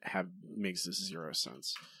makes this zero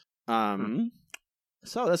sense.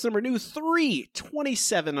 So that's number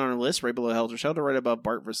 327 on our list, right below Helter Skelter, right above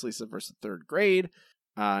Bart vs. Lisa versus third grade.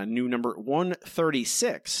 New number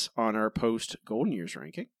 136 on our post Golden Years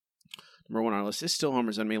ranking. Number 1 on our list is still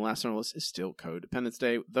Homer's Enemy. Last on our list is still Codependence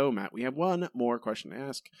Day. Though, Matt, we have one more question to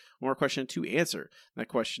ask, one more question to answer. That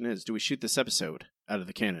question is, do we shoot this episode out of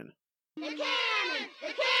the canon? The cannon! The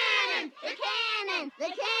cannon! The cannon! The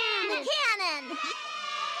cannon! The cannon!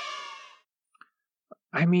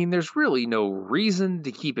 I mean, there's really no reason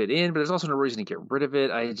to keep it in, but there's also no reason to get rid of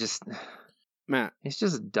it. Matt, it's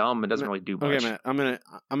just dumb. It doesn't really do much. Okay, Matt, I'm gonna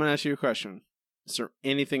ask you a question. Is there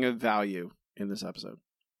anything of value in this episode?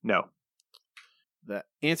 No. That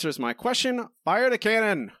answers my question. Fire the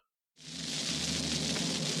cannon.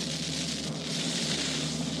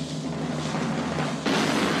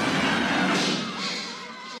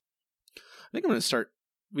 I think I'm gonna start.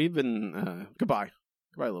 We've been goodbye.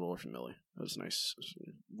 Goodbye, Little Orphan Millie. That was nice.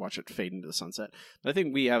 Watch it fade into the sunset. But I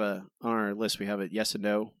think we have on our list, we have it yes and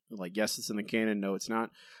no. Like, yes, it's in the canon. No, it's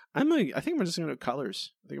not. I think I'm just going to go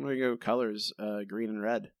colors. I think I'm going to go colors, green and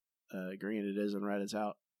red. Green it is and red is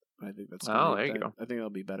out. I think that's there you go. I think it'll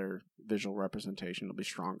be better visual representation. It'll be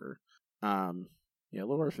stronger. Yeah,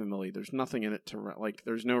 Little Orphan Millie, there's nothing in it to, like,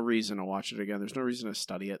 there's no reason to watch it again. There's no reason to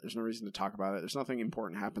study it. There's no reason to talk about it. There's nothing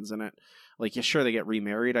important happens in it. Like, yeah, sure, they get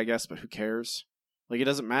remarried, I guess, but who cares? Like, it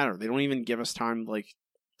doesn't matter. They don't even give us time, like,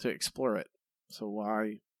 to explore it. So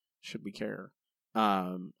why should we care?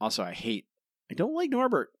 Also, I don't like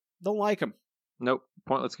Norbert. Don't like him. Nope.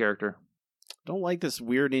 Pointless character. Don't like this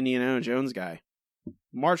weird Indiana Jones guy.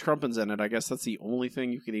 Marge Crumpen's in it. I guess that's the only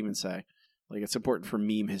thing you could even say. Like, it's important for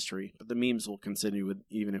meme history, but the memes will continue with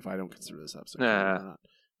even if I don't consider this episode.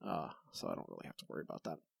 So I don't really have to worry about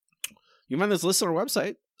that. You can find this list on our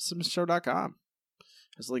website, simpsonshow.com.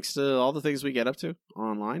 There's links to all the things we get up to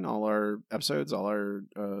online, all our episodes, all our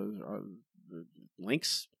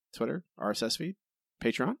links, Twitter, RSS feed,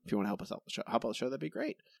 Patreon. If you want to help us out the show, that'd be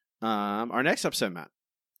great. Our next episode, Matt,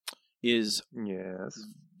 is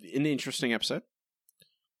an interesting episode.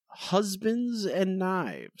 Husbands and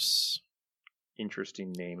Knives.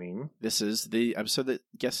 Interesting naming. This is the episode that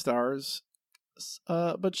guest stars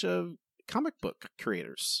a bunch of comic book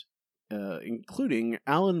creators, including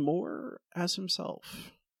Alan Moore as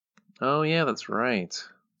himself. Oh, yeah, that's right.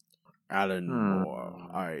 Alan Moore.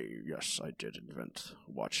 I did invent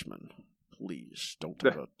Watchmen. Please don't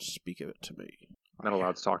ever speak of it to me. Not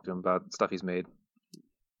allowed to talk to him about stuff he's made.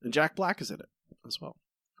 And Jack Black is in it as well.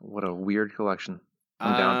 What a weird collection.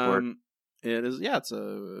 I'm down for it. It is. Yeah,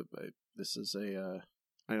 this is a.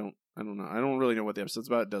 I don't know. I don't really know what the episode's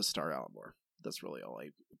about. It does star Alan Moore. That's really all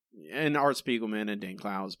and Art Spiegelman and Dan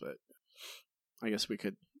Clowes, but I guess we'll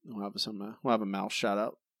have a mouse shout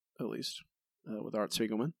out at least with Art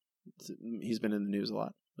Spiegelman. He's been in the news a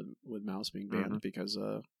lot with mouse being banned because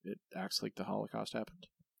it acts like the Holocaust happened.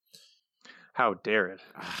 How dare it?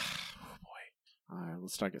 Oh boy. All right,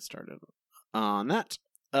 let's not get started on that.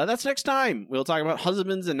 That's next time. We'll talk about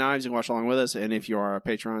Husbands and Knives. You can watch along with us, and if you are a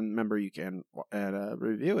Patreon member, you can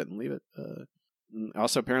review it and leave it.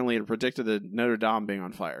 Also, apparently, it predicted the Notre Dame being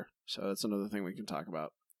on fire, so that's another thing we can talk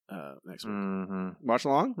about next week. Watch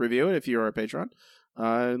along, review it if you are a Patreon,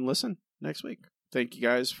 and listen next week. Thank you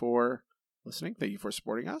guys for listening. Thank you for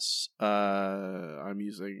supporting us. I'm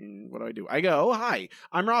using, what do? I go, hi,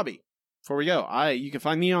 I'm Robbie. Before we go, you can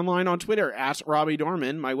find me online on Twitter at Robbie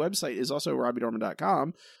Dorman. My website is also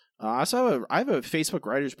robbiedorman.com. I have a Facebook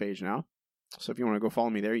writers page now, so if you want to go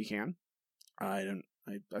follow me there, you can. I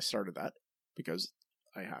started that because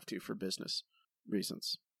I have to for business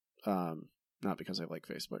reasons, not because I like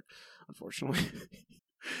Facebook, unfortunately.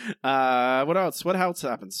 What else? What else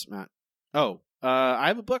happens, Matt? I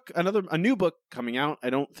have a new book coming out.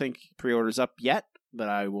 I don't think pre-order's up yet, but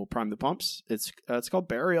I will prime the pumps. It's called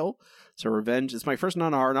Burial. It's a revenge. It's my first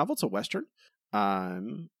non-horror novel. It's a Western.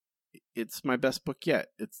 It's my best book yet.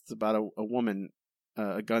 It's about a woman,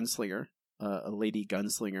 a gunslinger, a lady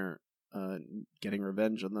gunslinger, getting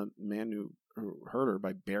revenge on the man who hurt her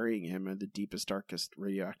by burying him in the deepest, darkest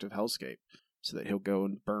radioactive hellscape so that he'll go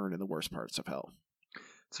and burn in the worst parts of hell.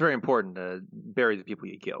 It's very important to bury the people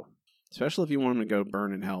you kill. Especially if you want them to go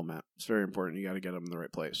burn in hell, Matt. It's very important. You got to get them in the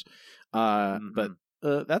right place. But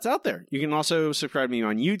that's out there. You can also subscribe to me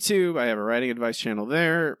on YouTube. I have a writing advice channel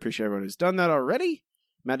there. Appreciate everyone who's done that already.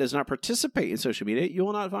 Matt does not participate in social media. You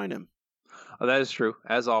will not find him. Oh, that is true.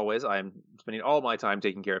 As always, I am spending all my time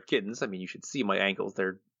taking care of kittens. I mean, you should see my ankles.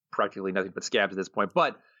 They're practically nothing but scabs at this point.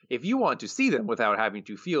 But if you want to see them without having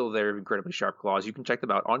to feel their incredibly sharp claws, you can check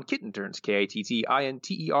them out on Kitten Turns,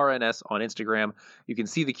 KITTINTERNS on Instagram. You can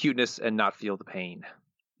see the cuteness and not feel the pain.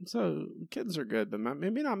 So kittens are good, but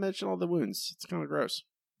maybe not mention all the wounds. It's kind of gross.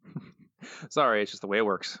 Sorry, it's just the way it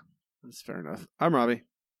works. That's fair enough. I'm Robbie.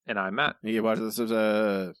 And I'm Matt. You watch this as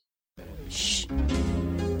a... Shh.